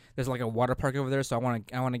 definitely. There's a water park over there, so I want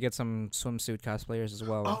to get some swimsuit cosplayers as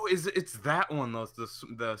well. Oh, it's that one though? The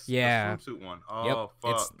swimsuit one. Oh, yep.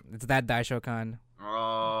 Fuck. It's that DaishoCon.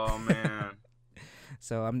 Oh man.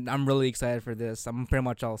 So I'm really excited for this. I'm pretty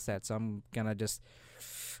much all set, so I'm gonna just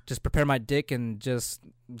prepare my dick and just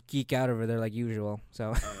geek out over there like usual.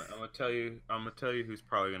 So I'm gonna tell you who's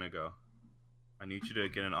probably gonna go. I need you to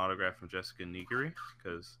get an autograph from Jessica Nigiri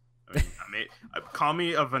because call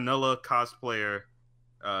me a vanilla cosplayer,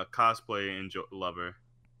 cosplay lover,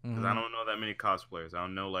 because I don't know that many cosplayers. I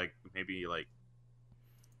don't know maybe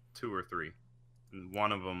 2 or 3, and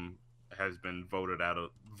one of them has been voted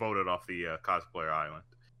off the cosplayer island.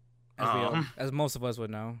 As most of us would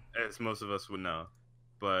know. As most of us would know,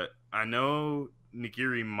 but I know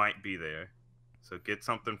Nigiri might be there, so get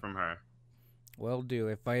something from her. Will do.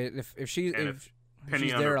 If she's there,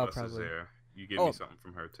 I'll probably. There, you give me something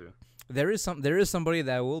from her too. There is somebody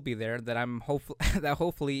that will be there that I'm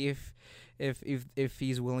hopefully if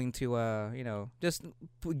he's willing to just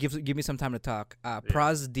give me some time to talk.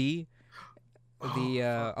 Praz D,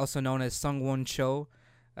 also known as Sungwon Cho,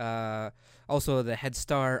 also the head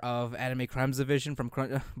star of Anime Crimes Division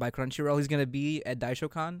by Crunchyroll. He's gonna be at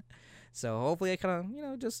DaishoCon, so hopefully I kind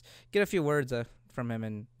of just get a few words from him,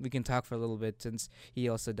 and we can talk for a little bit, since he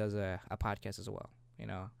also does a podcast as well.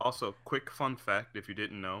 Also, quick fun fact, if you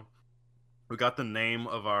didn't know, We got the name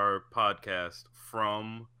of our podcast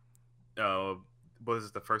from was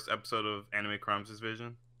it the first episode of Anime Crimes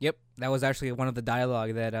Vision? Yep, that was actually one of the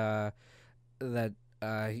dialogue that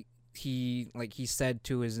he said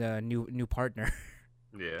to his new partner.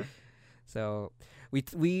 Yeah. So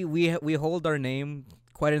we hold our name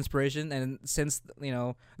quite inspiration, and since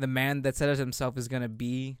the man that said it himself is gonna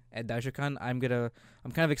be at Daishokan, I'm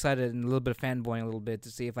kind of excited and a little bit of fanboying a little bit to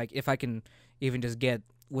see if I can even just get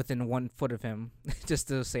within 1 foot of him just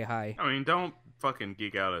to say hi. I mean, don't fucking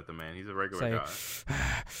geek out at the man. He's a regular guy.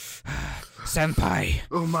 Senpai.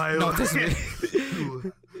 Oh my! Notice me.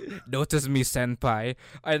 Notice me, senpai.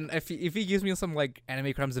 And if he gives me some like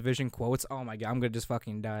Anime Crimes Division quotes, oh my god, I'm gonna just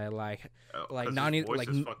fucking die. Like Nani, his voice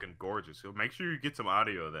is fucking gorgeous. So make sure you get some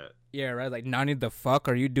audio of that. Yeah, right. Like, Nani, the fuck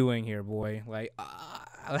are you doing here, boy? Like,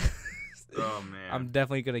 oh man, I'm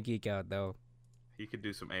definitely gonna geek out though. He could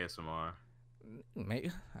do some ASMR.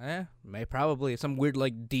 May probably some weird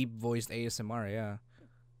like deep voiced ASMR. Yeah,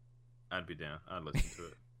 I'd be down. I'd listen to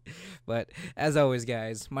it. But as always,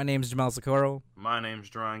 guys, my name's Jamal Socorro. My name's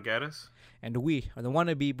Duran Gaddis. And we are the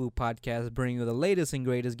Wannabe Boo Podcast, bringing you the latest and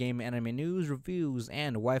greatest game anime news, reviews,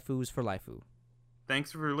 and waifus for lifeu.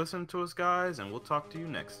 Thanks for listening to us, guys, and we'll talk to you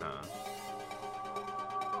next time.